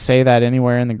doesn't say that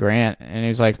anywhere in the grant. And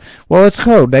he's like, well, it's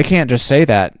code. They can't just say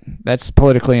that. That's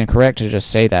politically incorrect to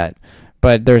just say that.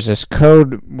 But there's this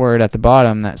code word at the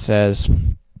bottom that says,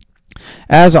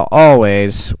 as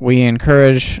always, we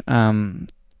encourage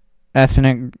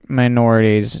ethnic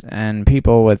minorities and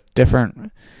people with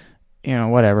different,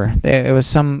 whatever. It was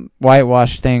some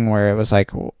whitewashed thing where it was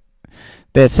like,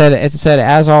 it said,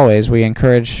 as always, we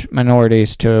encourage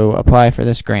minorities to apply for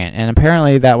this grant. And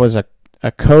apparently that was a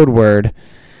code word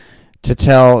to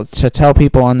tell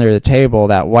people under the table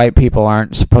that white people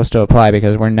aren't supposed to apply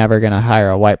because we're never going to hire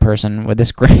a white person with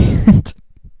this grant.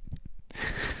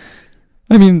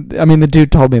 I mean, the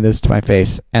dude told me this to my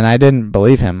face, and I didn't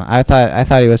believe him. I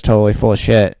thought he was totally full of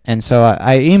shit, and so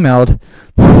I emailed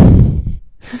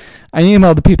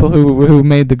the people who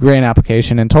made the grant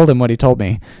application and told him what he told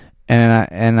me,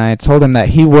 and I told him that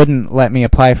he wouldn't let me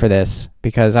apply for this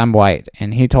because I'm white,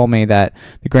 and he told me that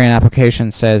the grant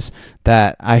application says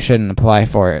that I shouldn't apply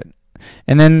for it.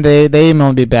 And then they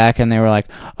emailed me back, and they were like,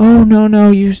 "Oh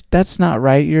no, that's not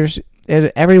right.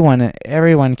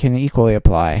 Everyone can equally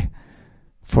apply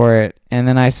for it." And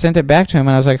then I sent it back to him,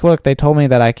 and I was like, "Look, they told me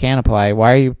that I can apply.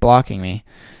 Why are you blocking me?"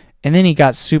 And then he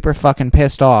got super fucking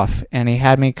pissed off, and he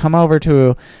had me come over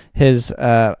to his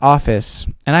office,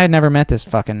 and I had never met this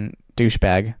fucking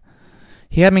douchebag.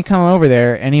 He had me come over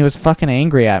there, and he was fucking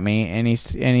angry at me, and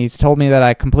he's told me that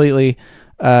I completely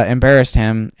embarrassed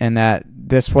him, and that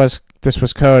this was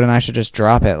code, and I should just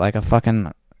drop it like a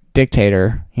fucking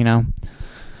dictator,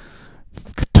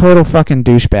 Total fucking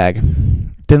douchebag.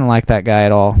 Didn't like that guy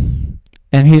at all.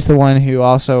 And he's the one who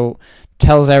also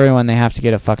tells everyone they have to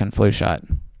get a fucking flu shot.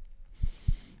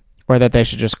 Or that they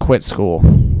should just quit school.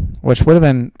 Which would have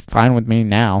been fine with me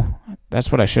now.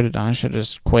 That's what I should have done. I should have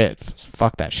just quit.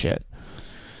 Fuck that shit.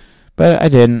 But I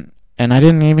didn't. And I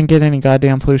didn't even get any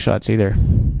goddamn flu shots either.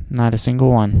 Not a single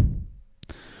one.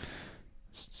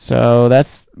 So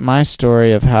that's my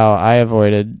story of how I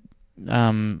avoided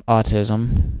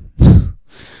autism.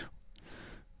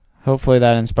 Hopefully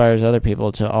that inspires other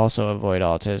people to also avoid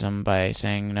autism by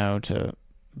saying no to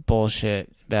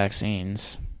bullshit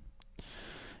vaccines.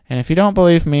 And if you don't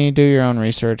believe me, do your own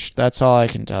research. That's all I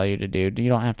can tell you to do. You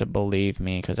don't have to believe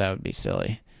me because that would be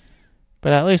silly.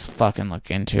 But at least fucking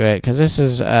look into it because this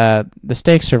is, the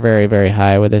stakes are very, very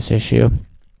high with this issue.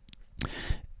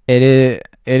 It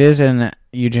is an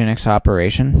eugenics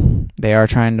operation. They are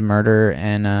trying to murder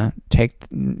and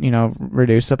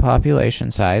reduce the population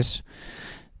size.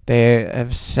 They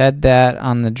have said that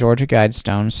on the Georgia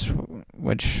Guidestones,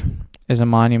 which is a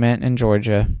monument in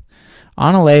Georgia,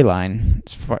 on a ley line,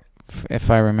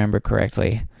 if I remember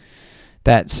correctly,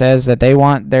 that says that they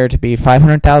want there to be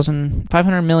 500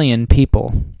 million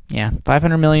people. Yeah,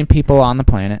 500 million people on the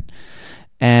planet,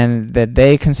 and that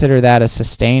they consider that a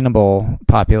sustainable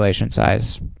population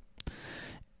size.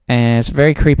 And it's a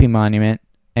very creepy monument.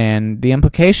 And the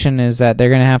implication is that they're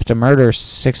going to have to murder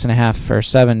 6.5 or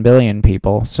 7 billion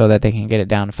people so that they can get it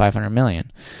down to 500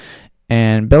 million.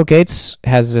 And Bill Gates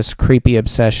has this creepy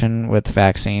obsession with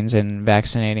vaccines and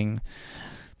vaccinating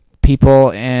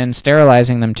people and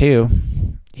sterilizing them too.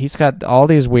 He's got all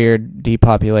these weird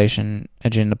depopulation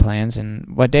agenda plans.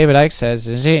 And what David Icke says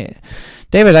is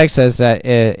that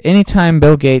anytime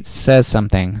Bill Gates says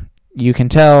something, you can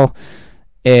tell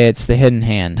it's the hidden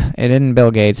hand. It isn't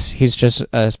Bill Gates. He's just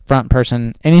a front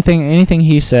person. Anything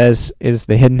he says is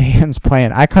the hidden hand's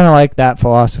plan. I kind of like that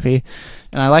philosophy.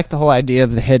 And I like the whole idea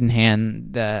of the hidden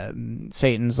hand,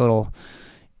 Satan's little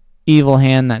evil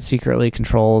hand that secretly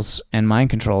controls and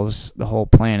mind controls the whole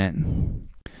planet.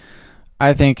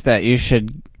 I think that you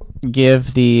should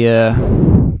give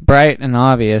the bright and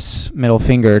obvious middle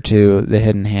finger to the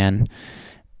hidden hand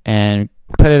and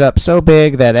put it up so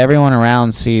big that everyone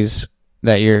around sees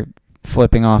that you're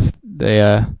flipping off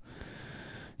the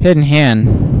hidden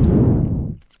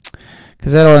hand,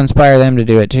 because that'll inspire them to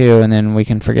do it too, and then we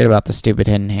can forget about the stupid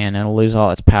hidden hand. It'll lose all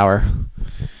its power.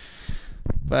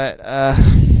 But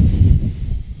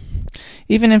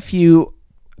even if you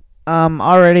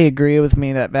already agree with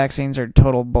me that vaccines are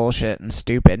total bullshit and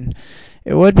stupid,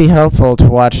 it would be helpful to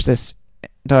watch this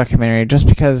documentary just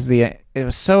because it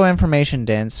was so information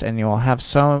dense, and you'll have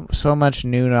so much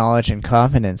new knowledge and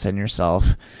confidence in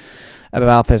yourself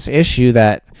about this issue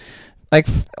that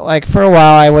like for a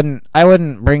while I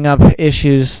wouldn't bring up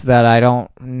issues that I don't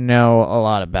know a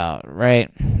lot about, right?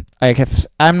 Like if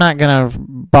I'm not going to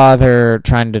bother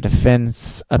trying to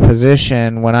defend a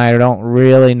position when I don't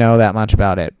really know that much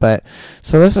about it. But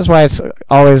so this is why it's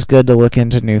always good to look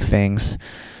into new things.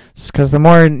 Because the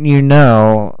more you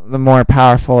know, the more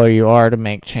powerful you are to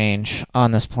make change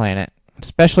on this planet,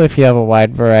 especially if you have a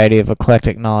wide variety of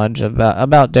eclectic knowledge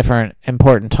about different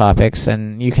important topics,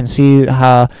 and you can see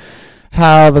how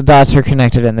the dots are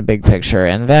connected in the big picture.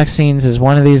 And vaccines is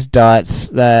one of these dots,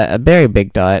 that a very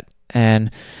big dot, and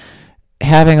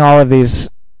having all of these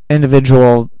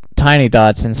individual tiny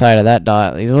dots inside of that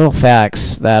dot, these little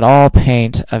facts that all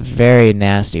paint a very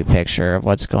nasty picture of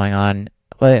what's going on.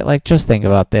 Like just think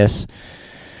about this.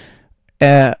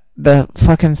 The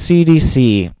fucking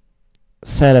CDC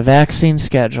set a vaccine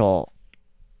schedule,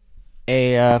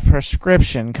 a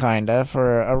prescription kinda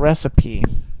for a recipe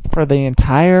for the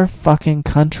entire fucking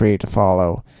country to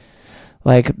follow.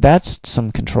 Like, that's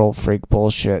some control freak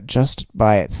bullshit just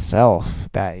by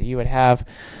itself, that you would have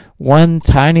one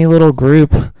tiny little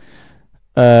group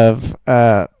of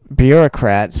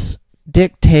bureaucrats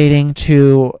dictating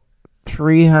to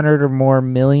 300 or more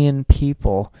million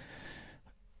people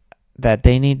that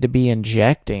they need to be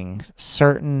injecting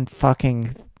certain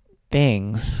fucking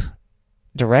things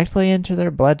directly into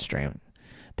their bloodstream.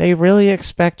 They really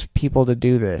expect people to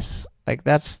do this. Like,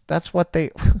 that's what they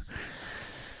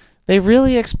they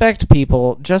really expect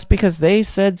people, just because they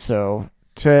said so,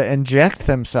 to inject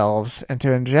themselves and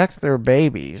to inject their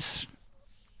babies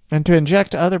and to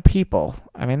inject other people.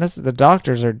 I mean, the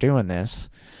doctors are doing this.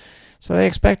 So they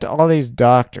expect all these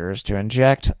doctors to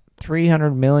inject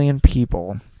 300 million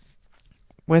people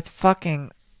with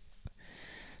fucking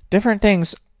different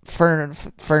things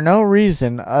for no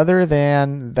reason other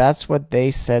than that's what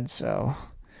they said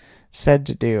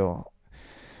to do.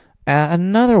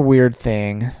 Another weird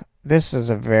thing, this is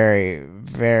a very,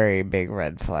 very big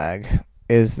red flag,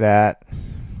 is that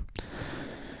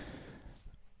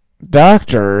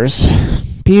doctors,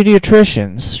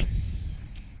 pediatricians,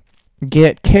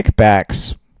 get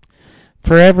kickbacks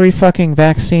for every fucking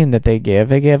vaccine that they give.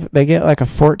 They get like a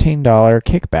 $14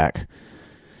 kickback.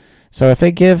 So if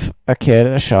they give a kid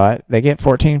a shot, they get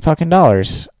 $14 fucking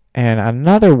dollars. And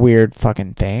another weird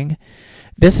fucking thing,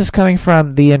 this is coming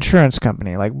from the insurance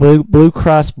company. Like Blue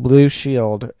Cross Blue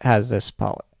Shield has this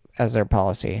as their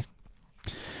policy.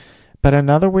 But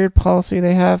another weird policy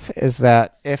they have is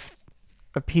that if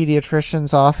a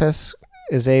pediatrician's office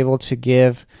is able to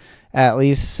give at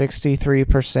least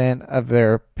 63% of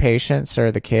their patients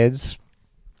or the kids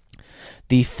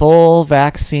the full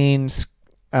vaccines,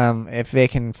 if they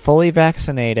can fully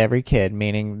vaccinate every kid,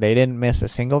 meaning they didn't miss a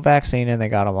single vaccine and they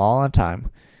got them all on time,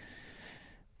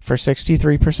 for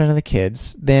 63% of the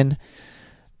kids, then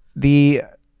the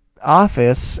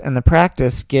office and the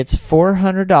practice gets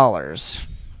 $400.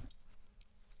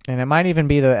 And it might even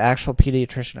be the actual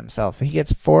pediatrician himself. He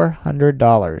gets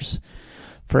 $400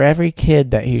 for every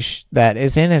kid that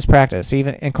is in his practice,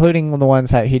 even including the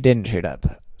ones that he didn't shoot up.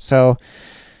 So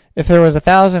if there was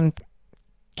 1,000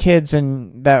 kids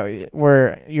that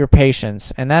were your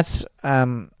patients, and that's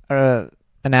an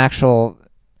actual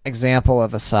example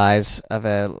of a size of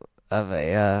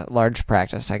a large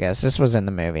practice, I guess. This was in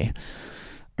the movie.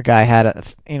 A guy had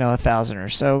 1,000 or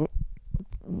so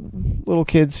little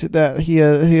kids that he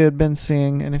had been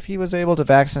seeing, and if he was able to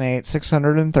vaccinate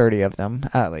 630 of them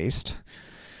at least,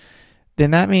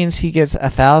 then that means he gets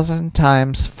 1,000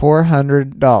 times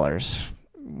 $400.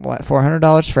 What,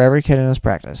 $400 for every kid in his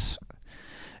practice,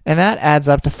 and that adds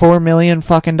up to $4 million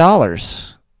fucking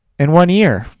dollars in 1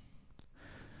 year.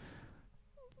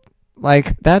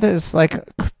 Like, that is like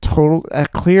a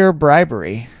clear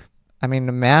bribery. I mean,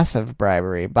 a massive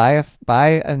bribery by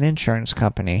an insurance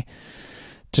company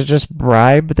to just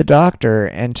bribe the doctor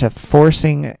into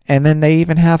forcing, and then they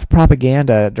even have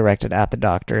propaganda directed at the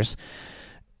doctors,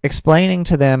 explaining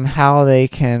to them how they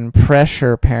can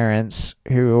pressure parents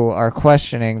who are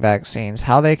questioning vaccines,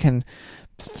 how they can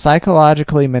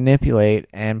psychologically manipulate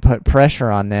and put pressure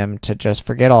on them to just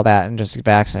forget all that and just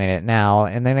vaccinate it now.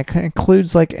 And then it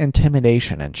includes like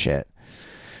intimidation and shit.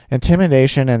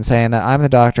 Intimidation and saying that I'm the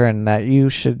doctor and that you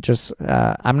should just,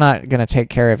 I'm not going to take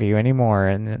care of you anymore,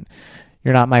 and then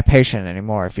you're not my patient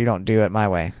anymore if you don't do it my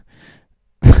way.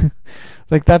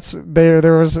 Like, that's,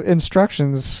 there was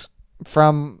instructions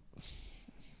from,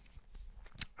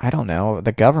 I don't know,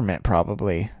 the government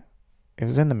probably. It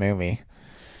was in the movie.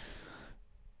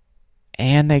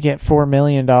 And they get $4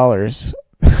 million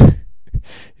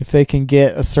if they can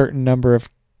get a certain number of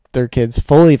their kids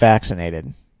fully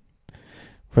vaccinated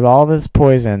with all this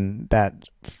poison that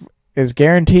is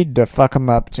guaranteed to fuck them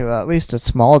up to at least a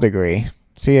small degree.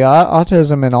 See,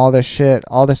 autism and all this shit,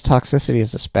 all this toxicity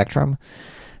is a spectrum,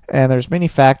 and there's many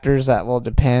factors that will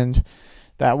determine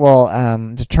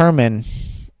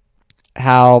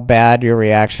how bad your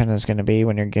reaction is going to be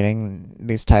when you're getting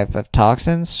these type of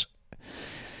toxins.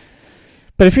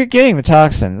 But if you're getting the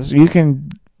toxins, you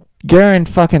can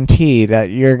guarantee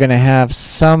that you're going to have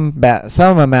some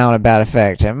amount of bad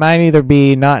effect. It might either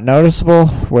be not noticeable,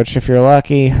 which if you're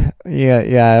lucky,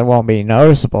 yeah, it won't be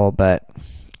noticeable, but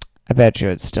I bet you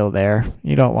it's still there.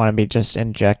 You don't want to be just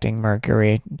injecting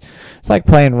mercury. It's like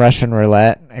playing Russian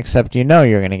roulette, except you know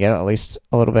you're going to get at least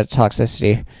a little bit of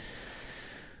toxicity.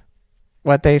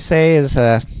 What they say is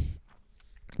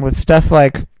with stuff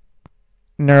like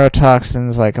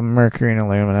neurotoxins like mercury and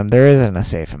aluminum, there isn't a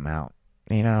safe amount.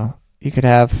 You know, you could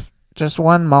have just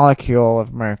one molecule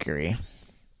of mercury.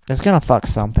 It's going to fuck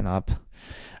something up.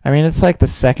 I mean, it's like the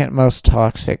second most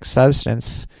toxic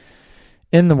substance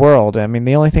in the world. I mean,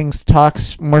 the only things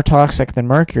more toxic than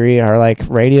mercury are like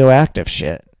radioactive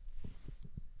shit.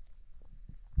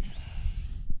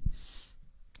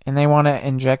 And they want to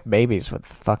inject babies with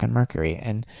fucking mercury.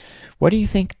 And what do you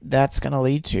think that's going to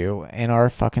lead to in our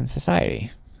fucking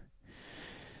society?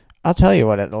 I'll tell you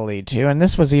what it'll lead to. And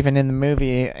this was even in the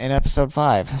movie in episode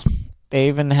 5. They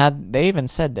even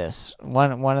said this.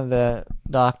 One of the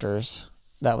doctors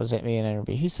that was at me in an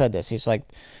interview, he said this. He's like,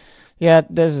 yeah,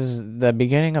 this is the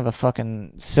beginning of a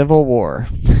fucking civil war.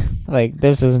 Like,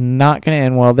 this is not going to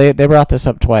end well. They brought this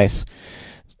up twice.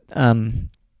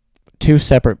 Two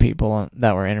separate people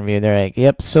that were interviewed. They're like,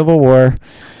 yep, civil war.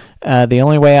 The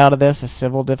only way out of this is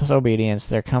civil disobedience.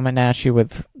 They're coming at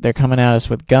us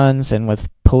with guns and with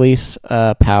police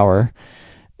power.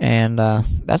 And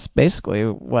that's basically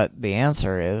what the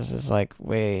answer is like,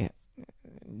 wait,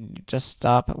 just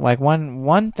stop. Like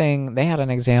one thing, they had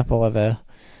an example of a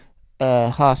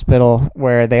hospital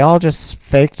where they all just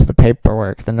faked the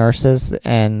paperwork, the nurses,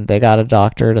 and they got a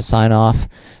doctor to sign off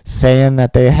saying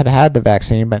that they had the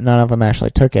vaccine, but none of them actually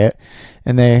took it.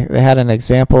 And they had an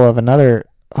example of another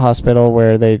hospital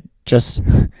where they just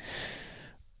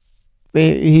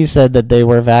he said that they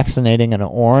were vaccinating an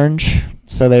orange,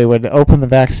 so they would open the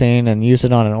vaccine and use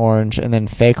it on an orange and then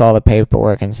fake all the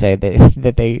paperwork and say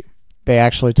that they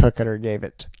actually took it or gave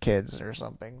it to kids or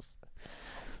something.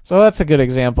 So that's a good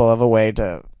example of a way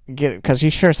to get it, because you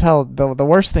sure as hell, the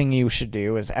worst thing you should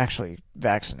do is actually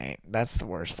vaccinate. That's the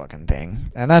worst fucking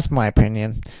thing. And that's my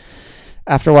opinion.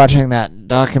 After watching that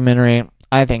documentary,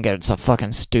 I think it's a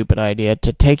fucking stupid idea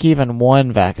to take even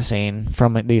one vaccine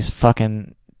from these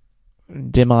fucking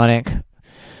demonic,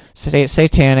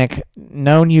 satanic,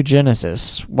 known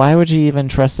eugenicists. Why would you even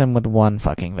trust them with one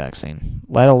fucking vaccine?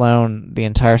 Let alone the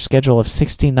entire schedule of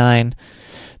 69.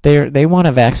 They want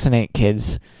to vaccinate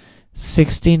kids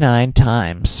 69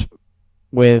 times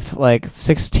with like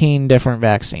 16 different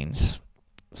vaccines.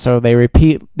 So they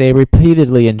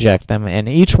repeatedly inject them, and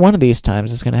each one of these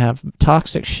times is going to have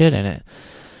toxic shit in it.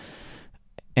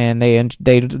 And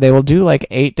they will do like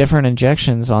 8 different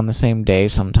injections on the same day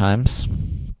sometimes.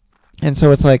 And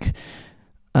so it's like,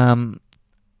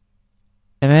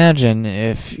 imagine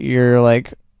if you're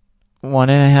like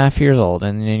 1.5 years old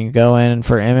and then you go in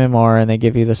for MMR and they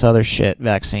give you this other shit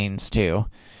vaccines too.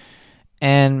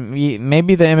 And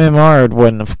maybe the MMR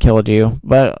wouldn't have killed you,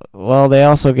 but, well, they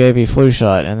also gave you flu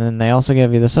shot, and then they also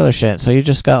gave you this other shit. So you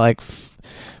just got like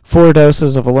 4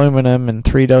 doses of aluminum and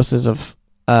 3 doses of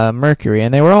mercury,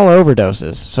 and they were all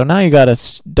overdoses. So now you got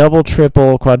a double,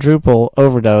 triple, quadruple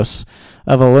overdose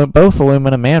of both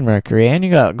aluminum and mercury, and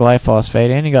you got glyphosate,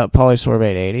 and you got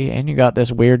polysorbate 80, and you got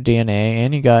this weird DNA,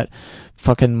 and you got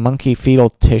fucking monkey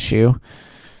fetal tissue.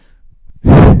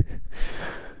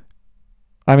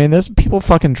 I mean, people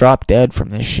fucking drop dead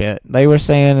from this shit. They were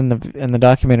saying in the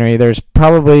documentary, there's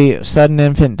probably sudden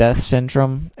infant death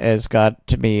syndrome has got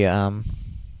to be a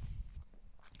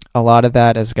lot of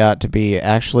that has got to be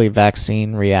actually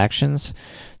vaccine reactions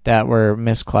that were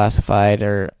misclassified,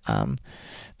 or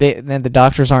the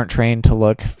doctors aren't trained to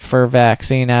look for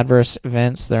vaccine adverse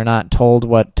events. They're not told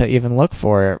what to even look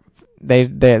for.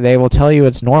 They will tell you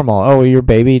it's normal. Oh, your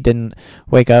baby didn't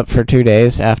wake up for 2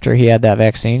 days after he had that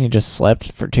vaccine. He just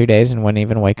slept for 2 days and wouldn't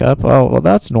even wake up. Oh, well,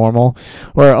 that's normal.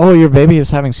 Or, oh, your baby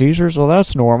is having seizures. Well,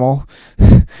 that's normal.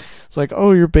 It's like,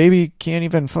 oh, your baby can't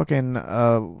even fucking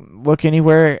look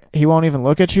anywhere. He won't even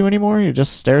look at you anymore. He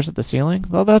just stares at the ceiling.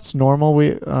 Well, that's normal.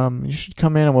 You should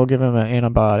come in and we'll give him an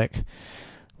antibiotic.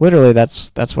 Literally,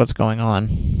 that's what's going on.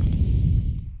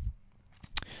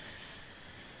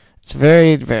 It's a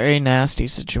very, very nasty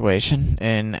situation,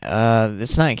 and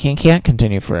it can't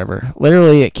continue forever.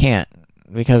 Literally, it can't,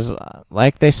 because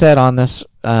like they said on this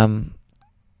growth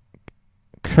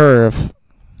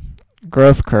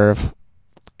curve,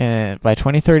 and by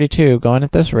 2032, going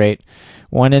at this rate,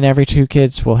 1 in every 2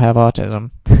 kids will have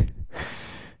autism.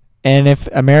 And if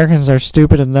Americans are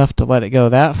stupid enough to let it go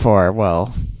that far,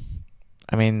 well,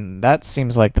 I mean, that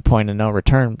seems like the point of no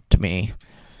return to me.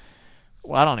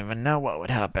 Well, I don't even know what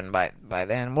would happen by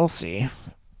then. We'll see.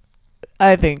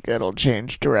 I think it'll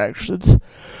change directions.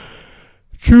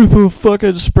 Truth will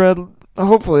fucking spread,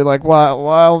 hopefully, like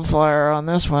wildfire on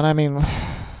this one. I mean,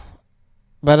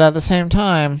 but at the same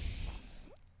time,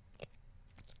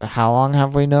 how long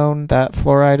have we known that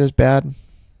fluoride is bad?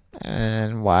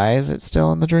 And why is it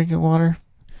still in the drinking water?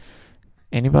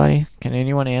 Anybody? Can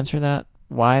anyone answer that?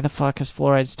 Why the fuck is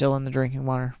fluoride still in the drinking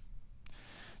water?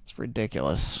 It's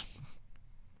ridiculous.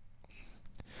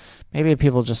 Maybe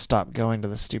people just stop going to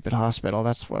the stupid hospital.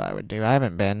 That's what I would do. I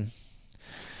haven't been.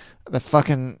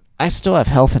 I still have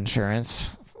health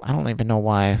insurance. I don't even know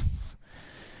why. It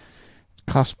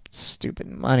costs stupid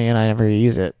money and I never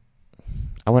use it.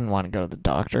 I wouldn't want to go to the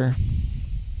doctor.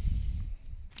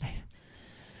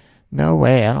 No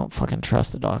way. I don't fucking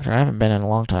trust the doctor. I haven't been in a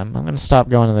long time. I'm going to stop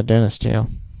going to the dentist too.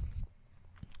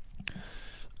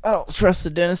 I don't trust the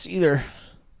dentist either.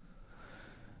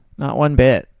 Not one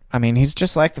bit. I mean, he's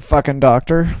just like the fucking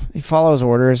doctor. He follows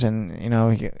orders and,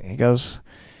 he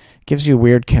gives you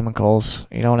weird chemicals.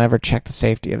 You don't ever check the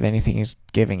safety of anything he's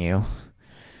giving you.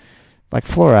 Like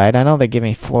fluoride. I know they give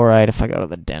me fluoride if I go to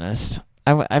the dentist.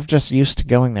 I've just used to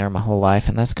going there my whole life,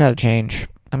 and that's got to change.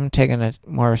 I'm taking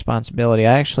more responsibility.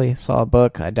 I actually saw a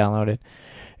book I downloaded.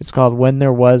 It's called When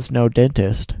There Was No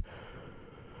Dentist.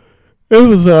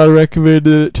 Amazon recommended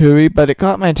it to me, but it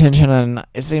caught my attention, and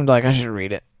it seemed like I should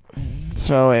read it.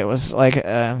 So it was like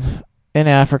in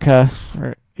Africa,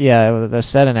 it was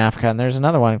set in Africa, and there's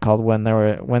another one called When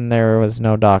There Was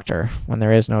No Doctor, When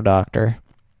There Is No Doctor,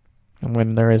 and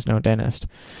When There Is No Dentist.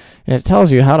 And it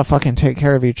tells you how to fucking take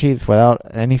care of your teeth without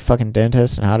any fucking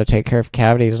dentist, and how to take care of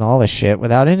cavities and all this shit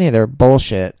without any of their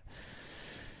bullshit.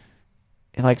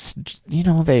 And the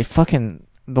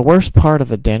worst part of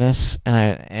the dentist,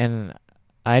 I'm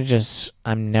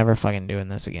never fucking doing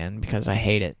this again because I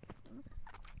hate it.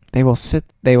 They will stick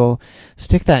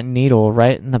that needle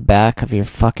right in the back of your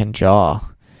fucking jaw,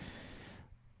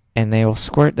 and they will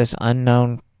squirt this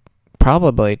unknown,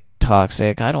 probably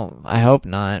toxic. I hope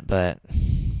not, but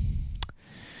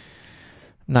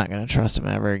I'm not going to trust them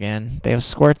ever again. They'll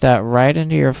squirt that right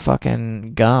into your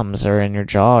fucking gums or in your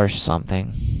jaw or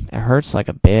something. It hurts like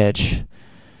a bitch.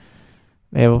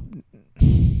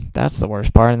 That's the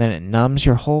worst part. And then it numbs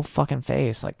your whole fucking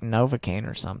face like Novocaine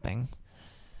or something.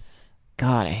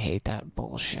 God, I hate that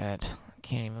bullshit. I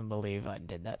can't even believe I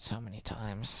did that so many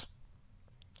times.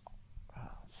 Oh,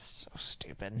 it's so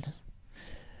stupid.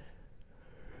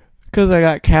 Because I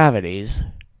got cavities.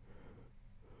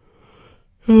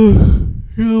 You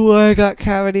know why I got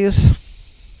cavities?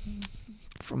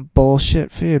 From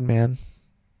bullshit food, man.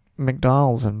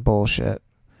 McDonald's and bullshit.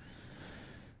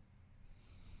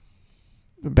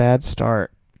 A bad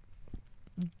start.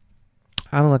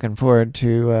 I'm looking forward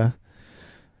to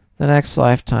the next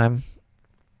lifetime.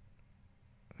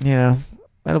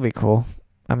 That'll be cool.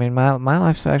 I mean, my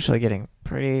life's actually getting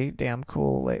pretty damn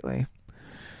cool lately.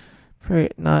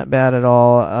 Not bad at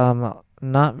all.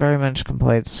 Not very much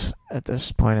complaints at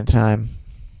this point in time.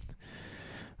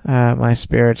 My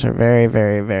spirits are very,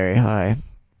 very, very high.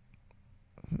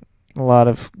 A lot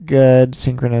of good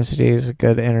synchronicities,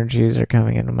 good energies are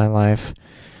coming into my life.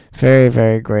 Very,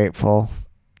 very grateful.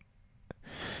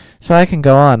 So I can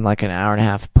go on like an hour and a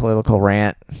half political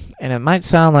rant, and it might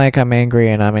sound like I'm angry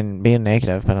and I'm being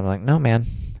negative, but I'm like, no, man.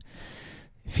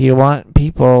 If you want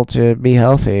people to be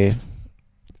healthy,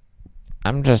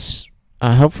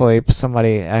 hopefully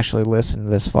somebody actually listened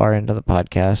this far into the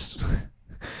podcast.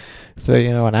 So,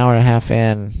 an hour and a half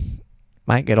in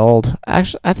might get old.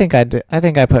 Actually, I think I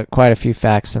put quite a few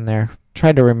facts in there.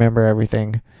 Tried to remember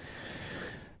everything.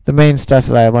 The main stuff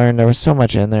that I learned, there was so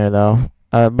much in there, though.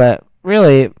 But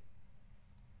really,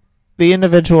 the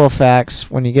individual facts,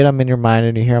 when you get them in your mind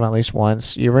and you hear them at least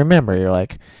once, you remember. You're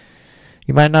like,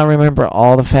 you might not remember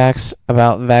all the facts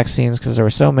about vaccines because there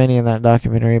were so many in that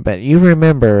documentary, but you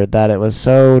remember that it was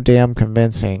so damn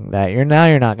convincing that you're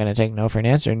not going to take no for an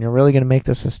answer, and you're really going to make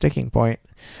this a sticking point.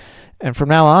 And from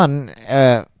now on,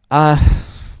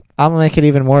 I'll make it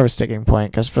even more of a sticking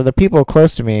point, because for the people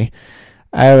close to me,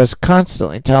 I was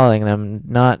constantly telling them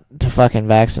not to fucking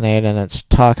vaccinate, and it's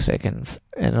toxic, and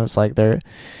it was like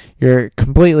you're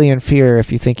completely in fear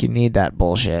if you think you need that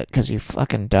bullshit, because you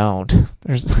fucking don't.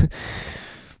 There's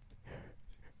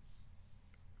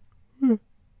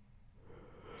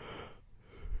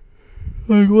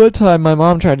Like one time my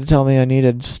mom tried to tell me I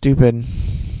needed stupid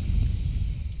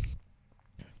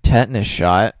tetanus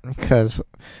shot because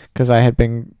I had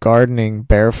been gardening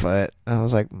barefoot. I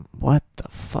was like, what the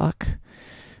fuck?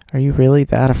 Are you really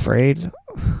that afraid?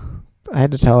 I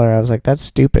had to tell her, I was like, that's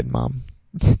stupid, Mom.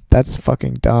 That's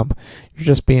fucking dumb. You're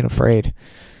just being afraid.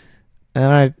 And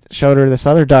then I showed her this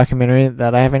other documentary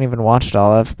that I haven't even watched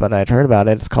all of, but I'd heard about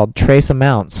it. It's called Trace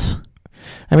Amounts.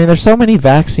 I mean, there's so many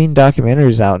vaccine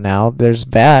documentaries out now. There's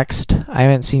Vaxxed. I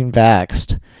haven't seen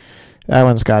Vaxxed. That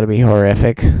one's got to be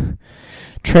horrific.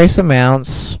 Trace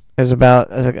Amounts is about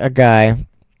a guy, and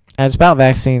it's about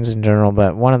vaccines in general,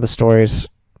 but one of the stories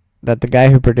that the guy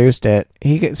who produced it,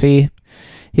 he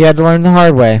had to learn the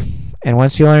hard way. And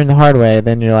once you learn the hard way,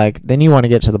 then you want to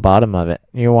get to the bottom of it.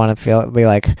 You want to be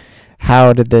like,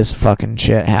 how did this fucking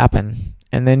shit happen?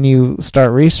 And then you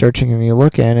start researching and you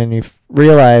look in and you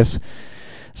realize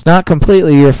it's not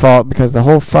completely your fault because the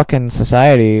whole fucking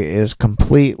society is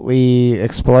completely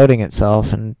exploding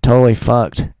itself and totally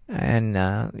fucked.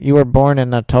 And you were born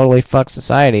in a totally fucked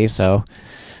society, so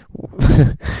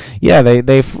yeah,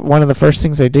 they one of the first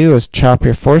things they do is chop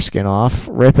your foreskin off,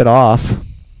 rip it off.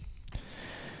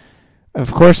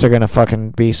 Of course they're gonna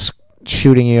fucking be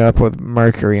shooting you up with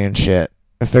mercury and shit.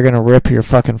 If they're gonna rip your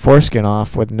fucking foreskin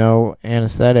off with no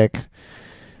anesthetic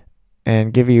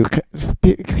and give you...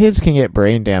 Kids can get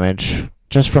brain damage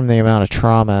just from the amount of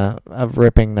trauma of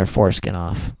ripping their foreskin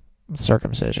off.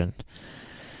 Circumcision.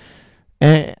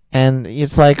 And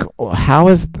it's like, how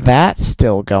is that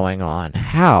still going on?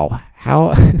 How?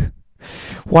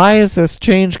 Why is this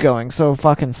change going so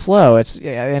fucking slow?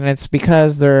 It's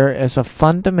because there is a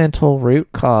fundamental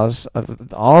root cause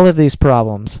of all of these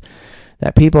problems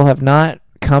that people have not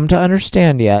come to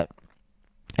understand yet,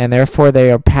 and therefore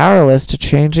they are powerless to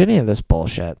change any of this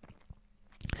bullshit.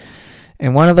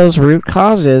 And one of those root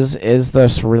causes is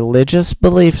this religious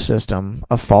belief system,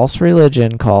 a false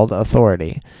religion called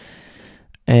authority.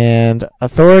 And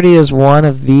authority is one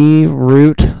of the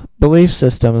root belief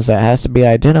systems that has to be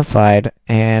identified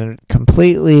and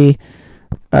completely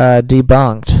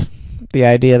debunked. The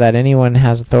idea that anyone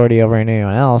has authority over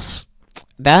anyone else,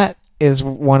 that is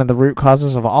one of the root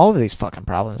causes of all of these fucking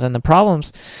problems. And the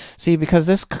problems, because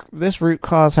this root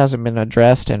cause hasn't been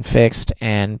addressed and fixed,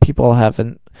 and people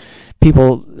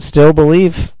still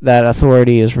believe that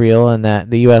authority is real and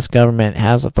that the U.S. government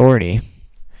has authority.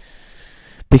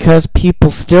 Because people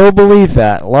still believe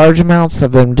that, large amounts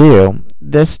of them do,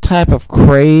 this type of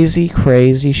crazy,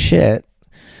 crazy shit,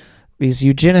 these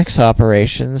eugenics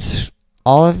operations,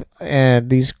 all of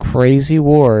these crazy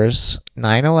wars,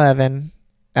 9/11,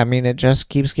 I mean, it just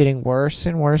keeps getting worse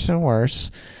and worse and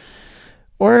worse.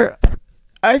 Or,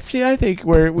 I think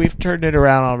we've turned it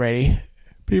around already.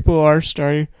 People are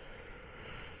starting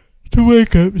to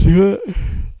wake up to it.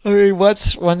 I mean,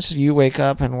 once you wake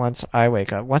up and once I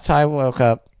wake up. Once I woke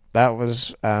up, that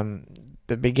was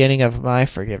the beginning of my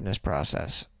forgiveness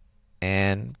process.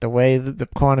 And the way that the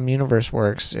quantum universe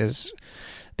works is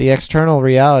the external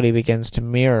reality begins to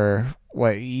mirror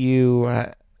what you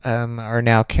are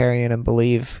now carrying and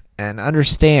believe and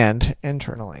understand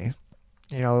internally.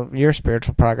 Your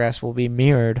spiritual progress will be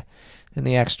mirrored in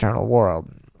the external world.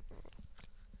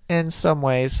 In some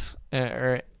ways,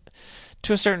 or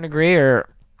to a certain degree, or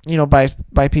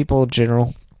by people in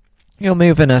general, you'll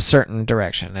move in a certain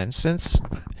direction. And since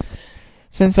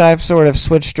I've sort of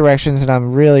switched directions and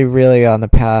I'm really, really on the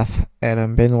path and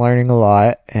I've been learning a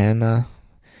lot, and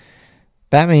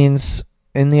that means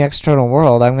in the external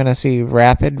world I'm going to see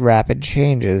rapid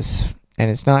changes, and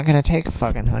it's not going to take a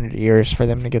fucking 100 years for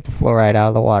them to get the fluoride out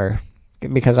of the water,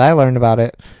 because I learned about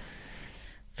it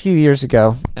a few years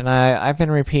ago, and I've been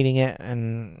repeating it,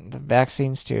 and the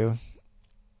vaccines too.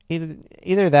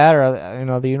 Either that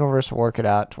or the universe will work it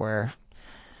out to where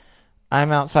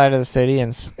I'm outside of the city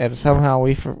and somehow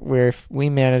we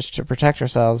manage to protect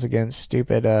ourselves against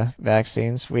stupid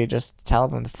vaccines. We just tell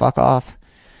them to fuck off.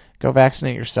 Go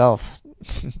vaccinate yourself.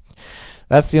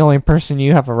 That's the only person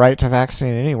you have a right to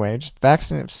vaccinate anyway. Just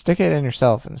vaccinate, stick it in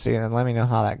yourself and see, and let me know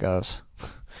how that goes.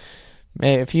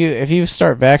 If you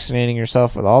start vaccinating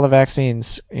yourself with all the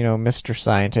vaccines, Mr.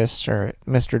 Scientist or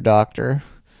Mr. Doctor,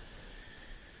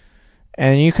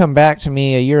 and you come back to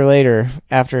me a year later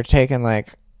after taking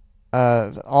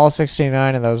all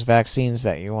 69 of those vaccines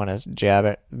that you want to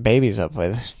jab babies up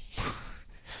with.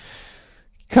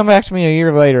 Come back to me a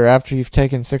year later after you've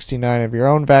taken 69 of your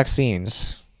own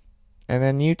vaccines, and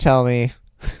then you tell me,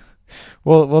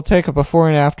 we'll take a before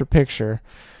and after picture,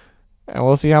 and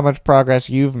we'll see how much progress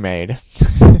you've made.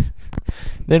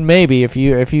 Then maybe if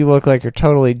you look like you're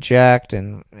totally jacked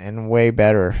and way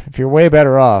better, if you're way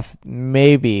better off,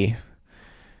 maybe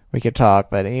we could talk.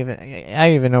 But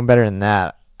I even know better than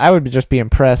that. I would just be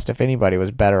impressed if anybody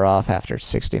was better off after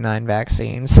 69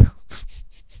 vaccines.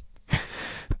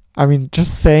 I mean,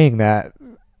 just saying that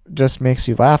just makes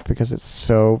you laugh because it's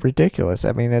so ridiculous.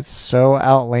 I mean, it's so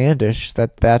outlandish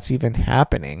that that's even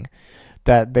happening,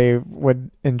 that they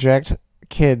would inject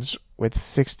kids with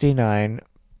 69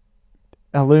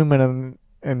 aluminum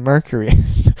and mercury.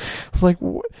 It's like,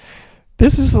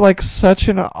 this is like such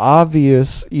an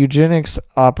obvious eugenics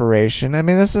operation. I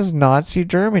mean, this is Nazi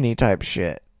Germany type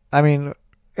shit. I mean,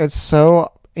 it's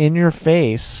so in your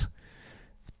face,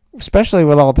 especially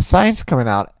with all the science coming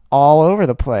out all over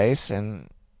the place and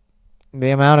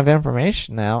the amount of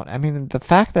information out. I mean, the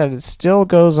fact that it still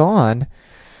goes on,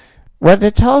 what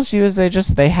it tells you is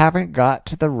they haven't got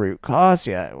to the root cause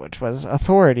yet, which was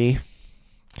authority.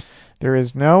 There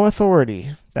is no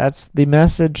authority. That's the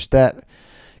message that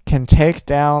can take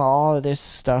down all of this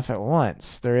stuff at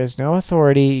once. There is no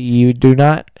authority. You do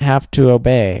not have to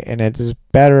obey, and it is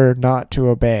better not to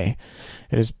obey.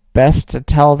 It is best to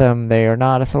tell them they are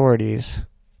not authorities.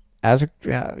 As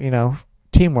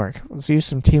teamwork. Let's use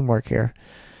some teamwork here.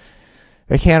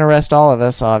 They can't arrest all of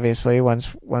us, obviously,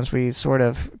 once we sort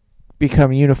of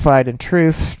become unified in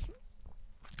truth.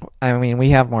 I mean, we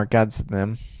have more guns than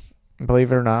them.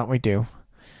 Believe it or not, we do.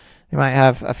 They might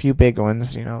have a few big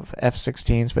ones,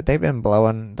 F-16s, but they've been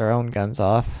blowing their own guns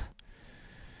off.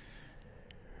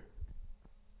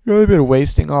 They've been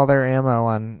wasting all their ammo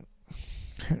on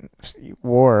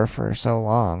war for so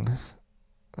long.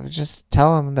 Just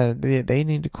tell them that they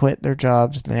need to quit their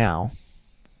jobs now.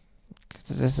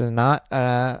 Because this is not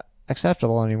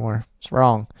acceptable anymore. It's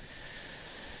wrong.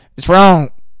 It's wrong.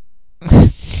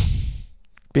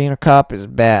 Being a cop is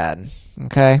bad.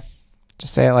 Okay?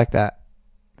 Just say it like that.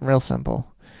 Real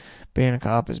simple. Being a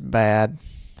cop is bad.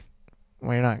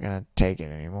 We're not going to take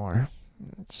it anymore.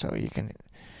 So you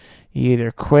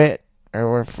either quit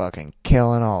or we're fucking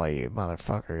killing all of you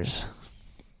motherfuckers.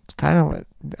 It's kind of what,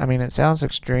 I mean, it sounds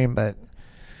extreme, but,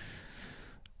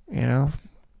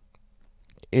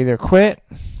 either quit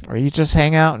or you just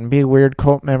hang out and be weird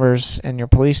cult members in your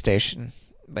police station.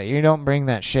 But you don't bring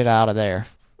that shit out of there.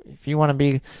 If you want to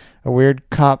be a weird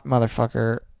cop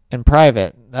motherfucker in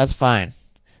private, that's fine.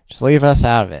 Just leave us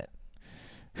out of it.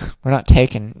 We're not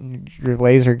taking your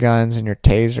laser guns and your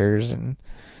tasers and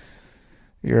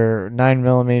your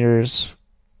 9mm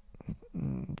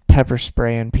pepper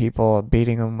spraying people,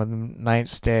 beating them with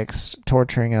nightsticks,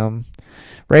 torturing them,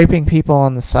 raping people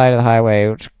on the side of the highway,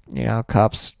 which,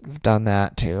 cops have done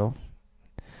that too.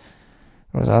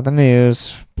 It was on the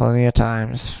news plenty of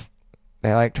times.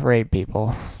 They like to rape people.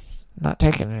 I'm not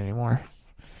taking it anymore.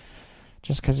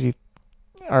 Just because you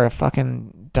are a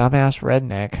fucking dumbass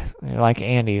redneck like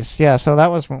Andy's. Yeah, so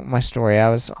that was my story. I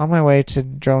was on my way to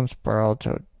Jonesboro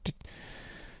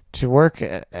to work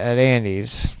at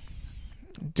Andy's,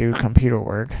 do computer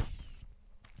work.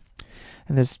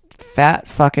 And this fat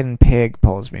fucking pig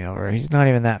pulls me over. He's not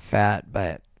even that fat,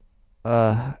 but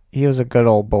he was a good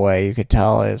old boy. You could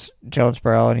tell it was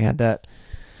Jonesboro, and he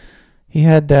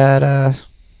had that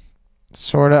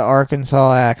sort of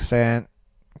Arkansas accent,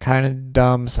 kind of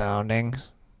dumb sounding.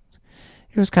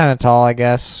 He was kind of tall, I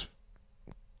guess.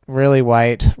 Really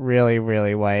white, really,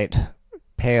 really white.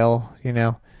 Pale,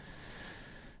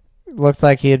 Looked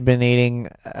like he had been eating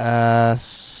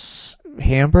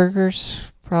hamburgers,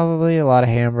 probably. A lot of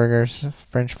hamburgers,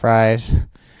 French fries,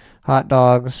 hot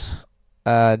dogs.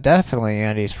 Definitely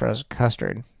Andy's frozen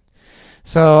custard.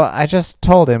 So I just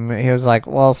told him, he was like,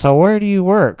 well, so where do you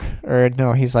work? Or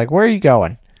no, he's like, where are you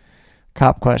going?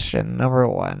 Cop question number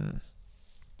 1.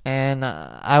 And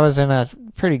I was in a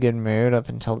pretty good mood up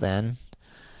until then.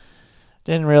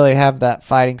 Didn't really have that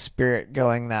fighting spirit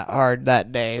going that hard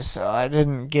that day, so I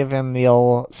didn't give him the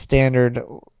old standard,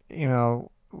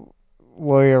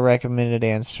 lawyer recommended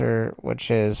answer, which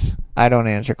is, I don't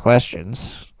answer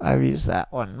questions. I've used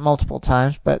that one multiple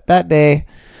times, but that day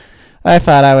I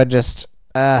thought I would just,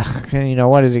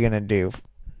 what is he going to do?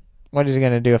 What is he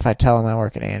going to do if I tell him I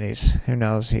work at Andy's? Who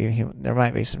knows? There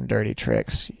might be some dirty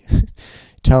tricks.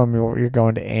 Tell him you're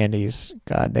going to Andy's.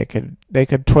 God, they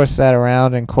could twist that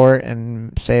around in court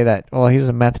and say that, well, he's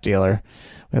a meth dealer.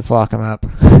 Let's lock him up.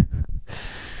 I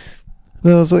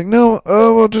was like, no,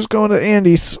 we're just going to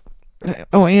Andy's.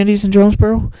 Oh, Andy's in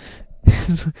Jonesboro? I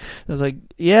was like,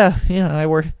 yeah, I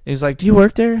work. He was like, do you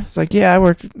work there? It's like, yeah, I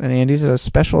work at Andy's at a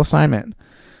special assignment.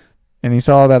 And he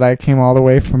saw that I came all the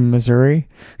way from Missouri.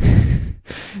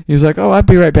 He was like, oh, I'll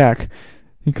be right back.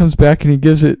 He comes back and he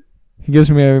gives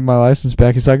me my license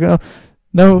back. He's like,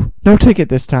 no ticket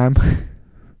this time. I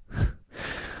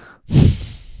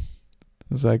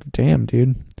was like, damn,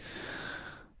 dude.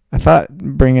 I thought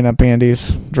bringing up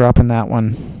Andes, dropping that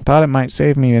one, thought it might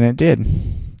save me, and it did.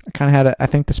 I kind of had I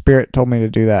think the Spirit told me to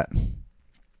do that.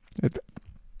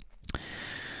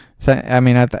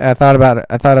 I thought about it.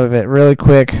 I thought of it really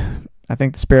quick. I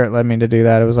think the Spirit led me to do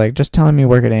that. It was like, just tell him you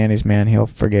work at Andy's, man. He'll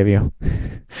forgive you.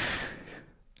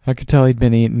 I could tell he'd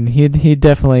been eating. He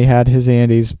definitely had his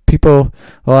Andes. A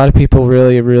lot of people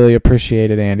really, really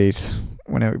appreciated Andes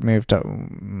when it moved to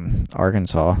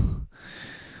Arkansas.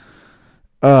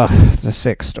 Ugh, it's a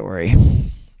sick story.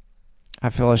 I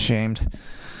feel ashamed.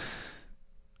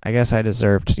 I guess I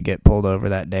deserved to get pulled over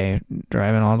that day,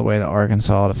 driving all the way to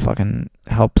Arkansas to fucking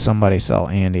help somebody sell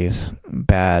Andes.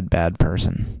 Bad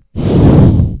person.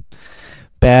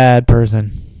 Bad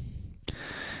person.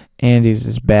 Andes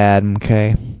is bad,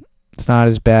 okay? It's not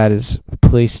as bad as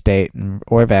police state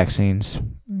or vaccines.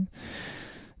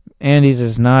 Andes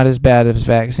is not as bad as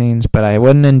vaccines, but I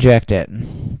wouldn't inject it.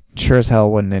 Sure as hell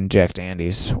wouldn't inject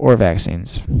Andes or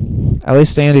vaccines. At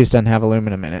least Andes doesn't have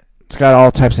aluminum in it. It's got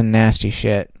all types of nasty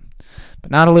shit,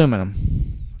 but not aluminum.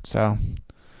 So,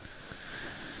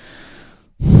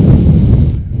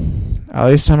 at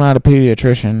least I'm not a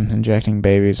pediatrician injecting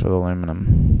babies with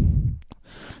aluminum.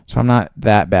 So I'm not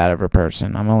that bad of a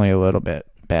person. I'm only a little bit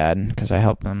bad because I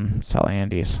help them sell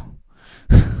Andes.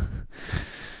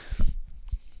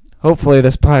 Hopefully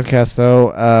this podcast,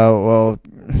 though, will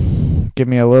give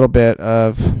me a little bit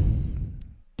of,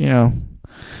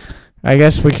 I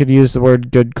guess we could use the word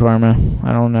good karma.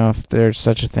 I don't know if there's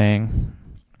such a thing.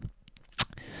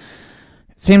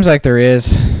 It seems like there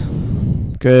is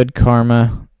good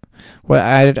karma. Well,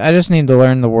 I just need to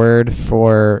learn the word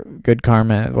for good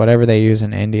karma, whatever they use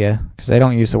in India, because they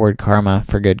don't use the word karma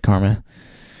for good karma.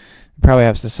 They probably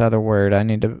have this other word. I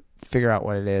need to figure out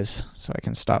what it is so I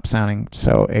can stop sounding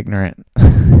so ignorant.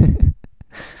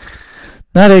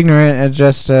 Not ignorant, it's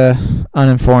just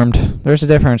uninformed. There's a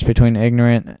difference between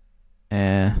ignorant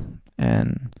and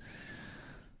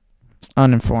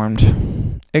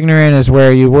uninformed. Ignorant is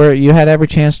where you had every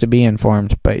chance to be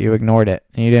informed, but you ignored it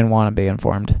and you didn't want to be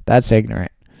informed. That's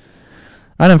ignorant.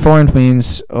 Uninformed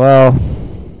means, well,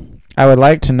 I would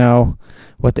like to know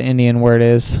what the Indian word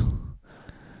is,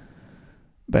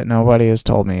 but nobody has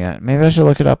told me yet. Maybe I should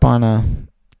look it up on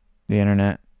the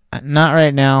internet. Not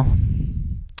right now.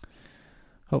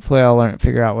 Hopefully I'll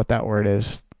figure out what that word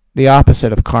is. The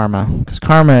opposite of karma, because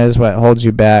karma is what holds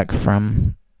you back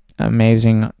from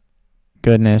amazing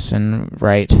goodness and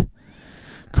right.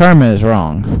 Karma is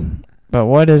wrong. But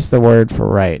what is the word for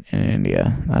right in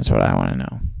India? That's what I want to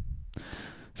know.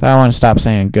 So I want to stop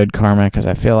saying good karma because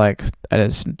I feel like that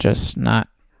is just not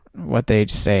what they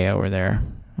say over there.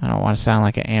 I don't want to sound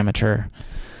like an amateur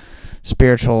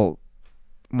spiritual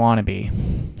wannabe.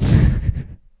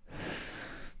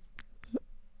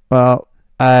 Well,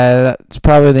 that's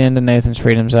probably the end of Nathan's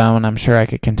Freedom Zone. I'm sure I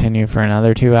could continue for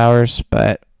another 2 hours,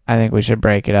 but I think we should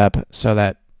break it up so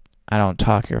that I don't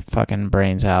talk your fucking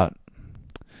brains out.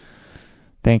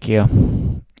 Thank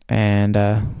you. And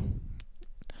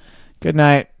good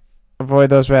night.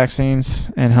 Avoid those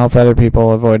vaccines and help other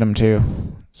people avoid them too.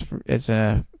 It's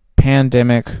a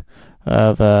pandemic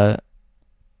of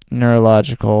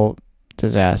neurological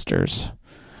disasters.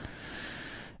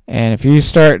 And if you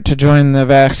start to join the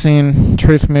vaccine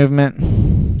truth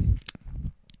movement,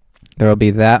 there will be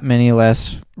that many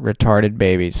less retarded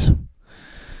babies.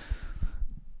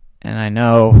 And I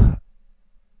know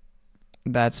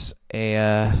that's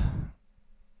a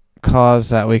cause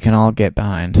that we can all get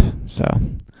behind. So,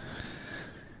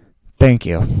 thank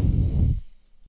you.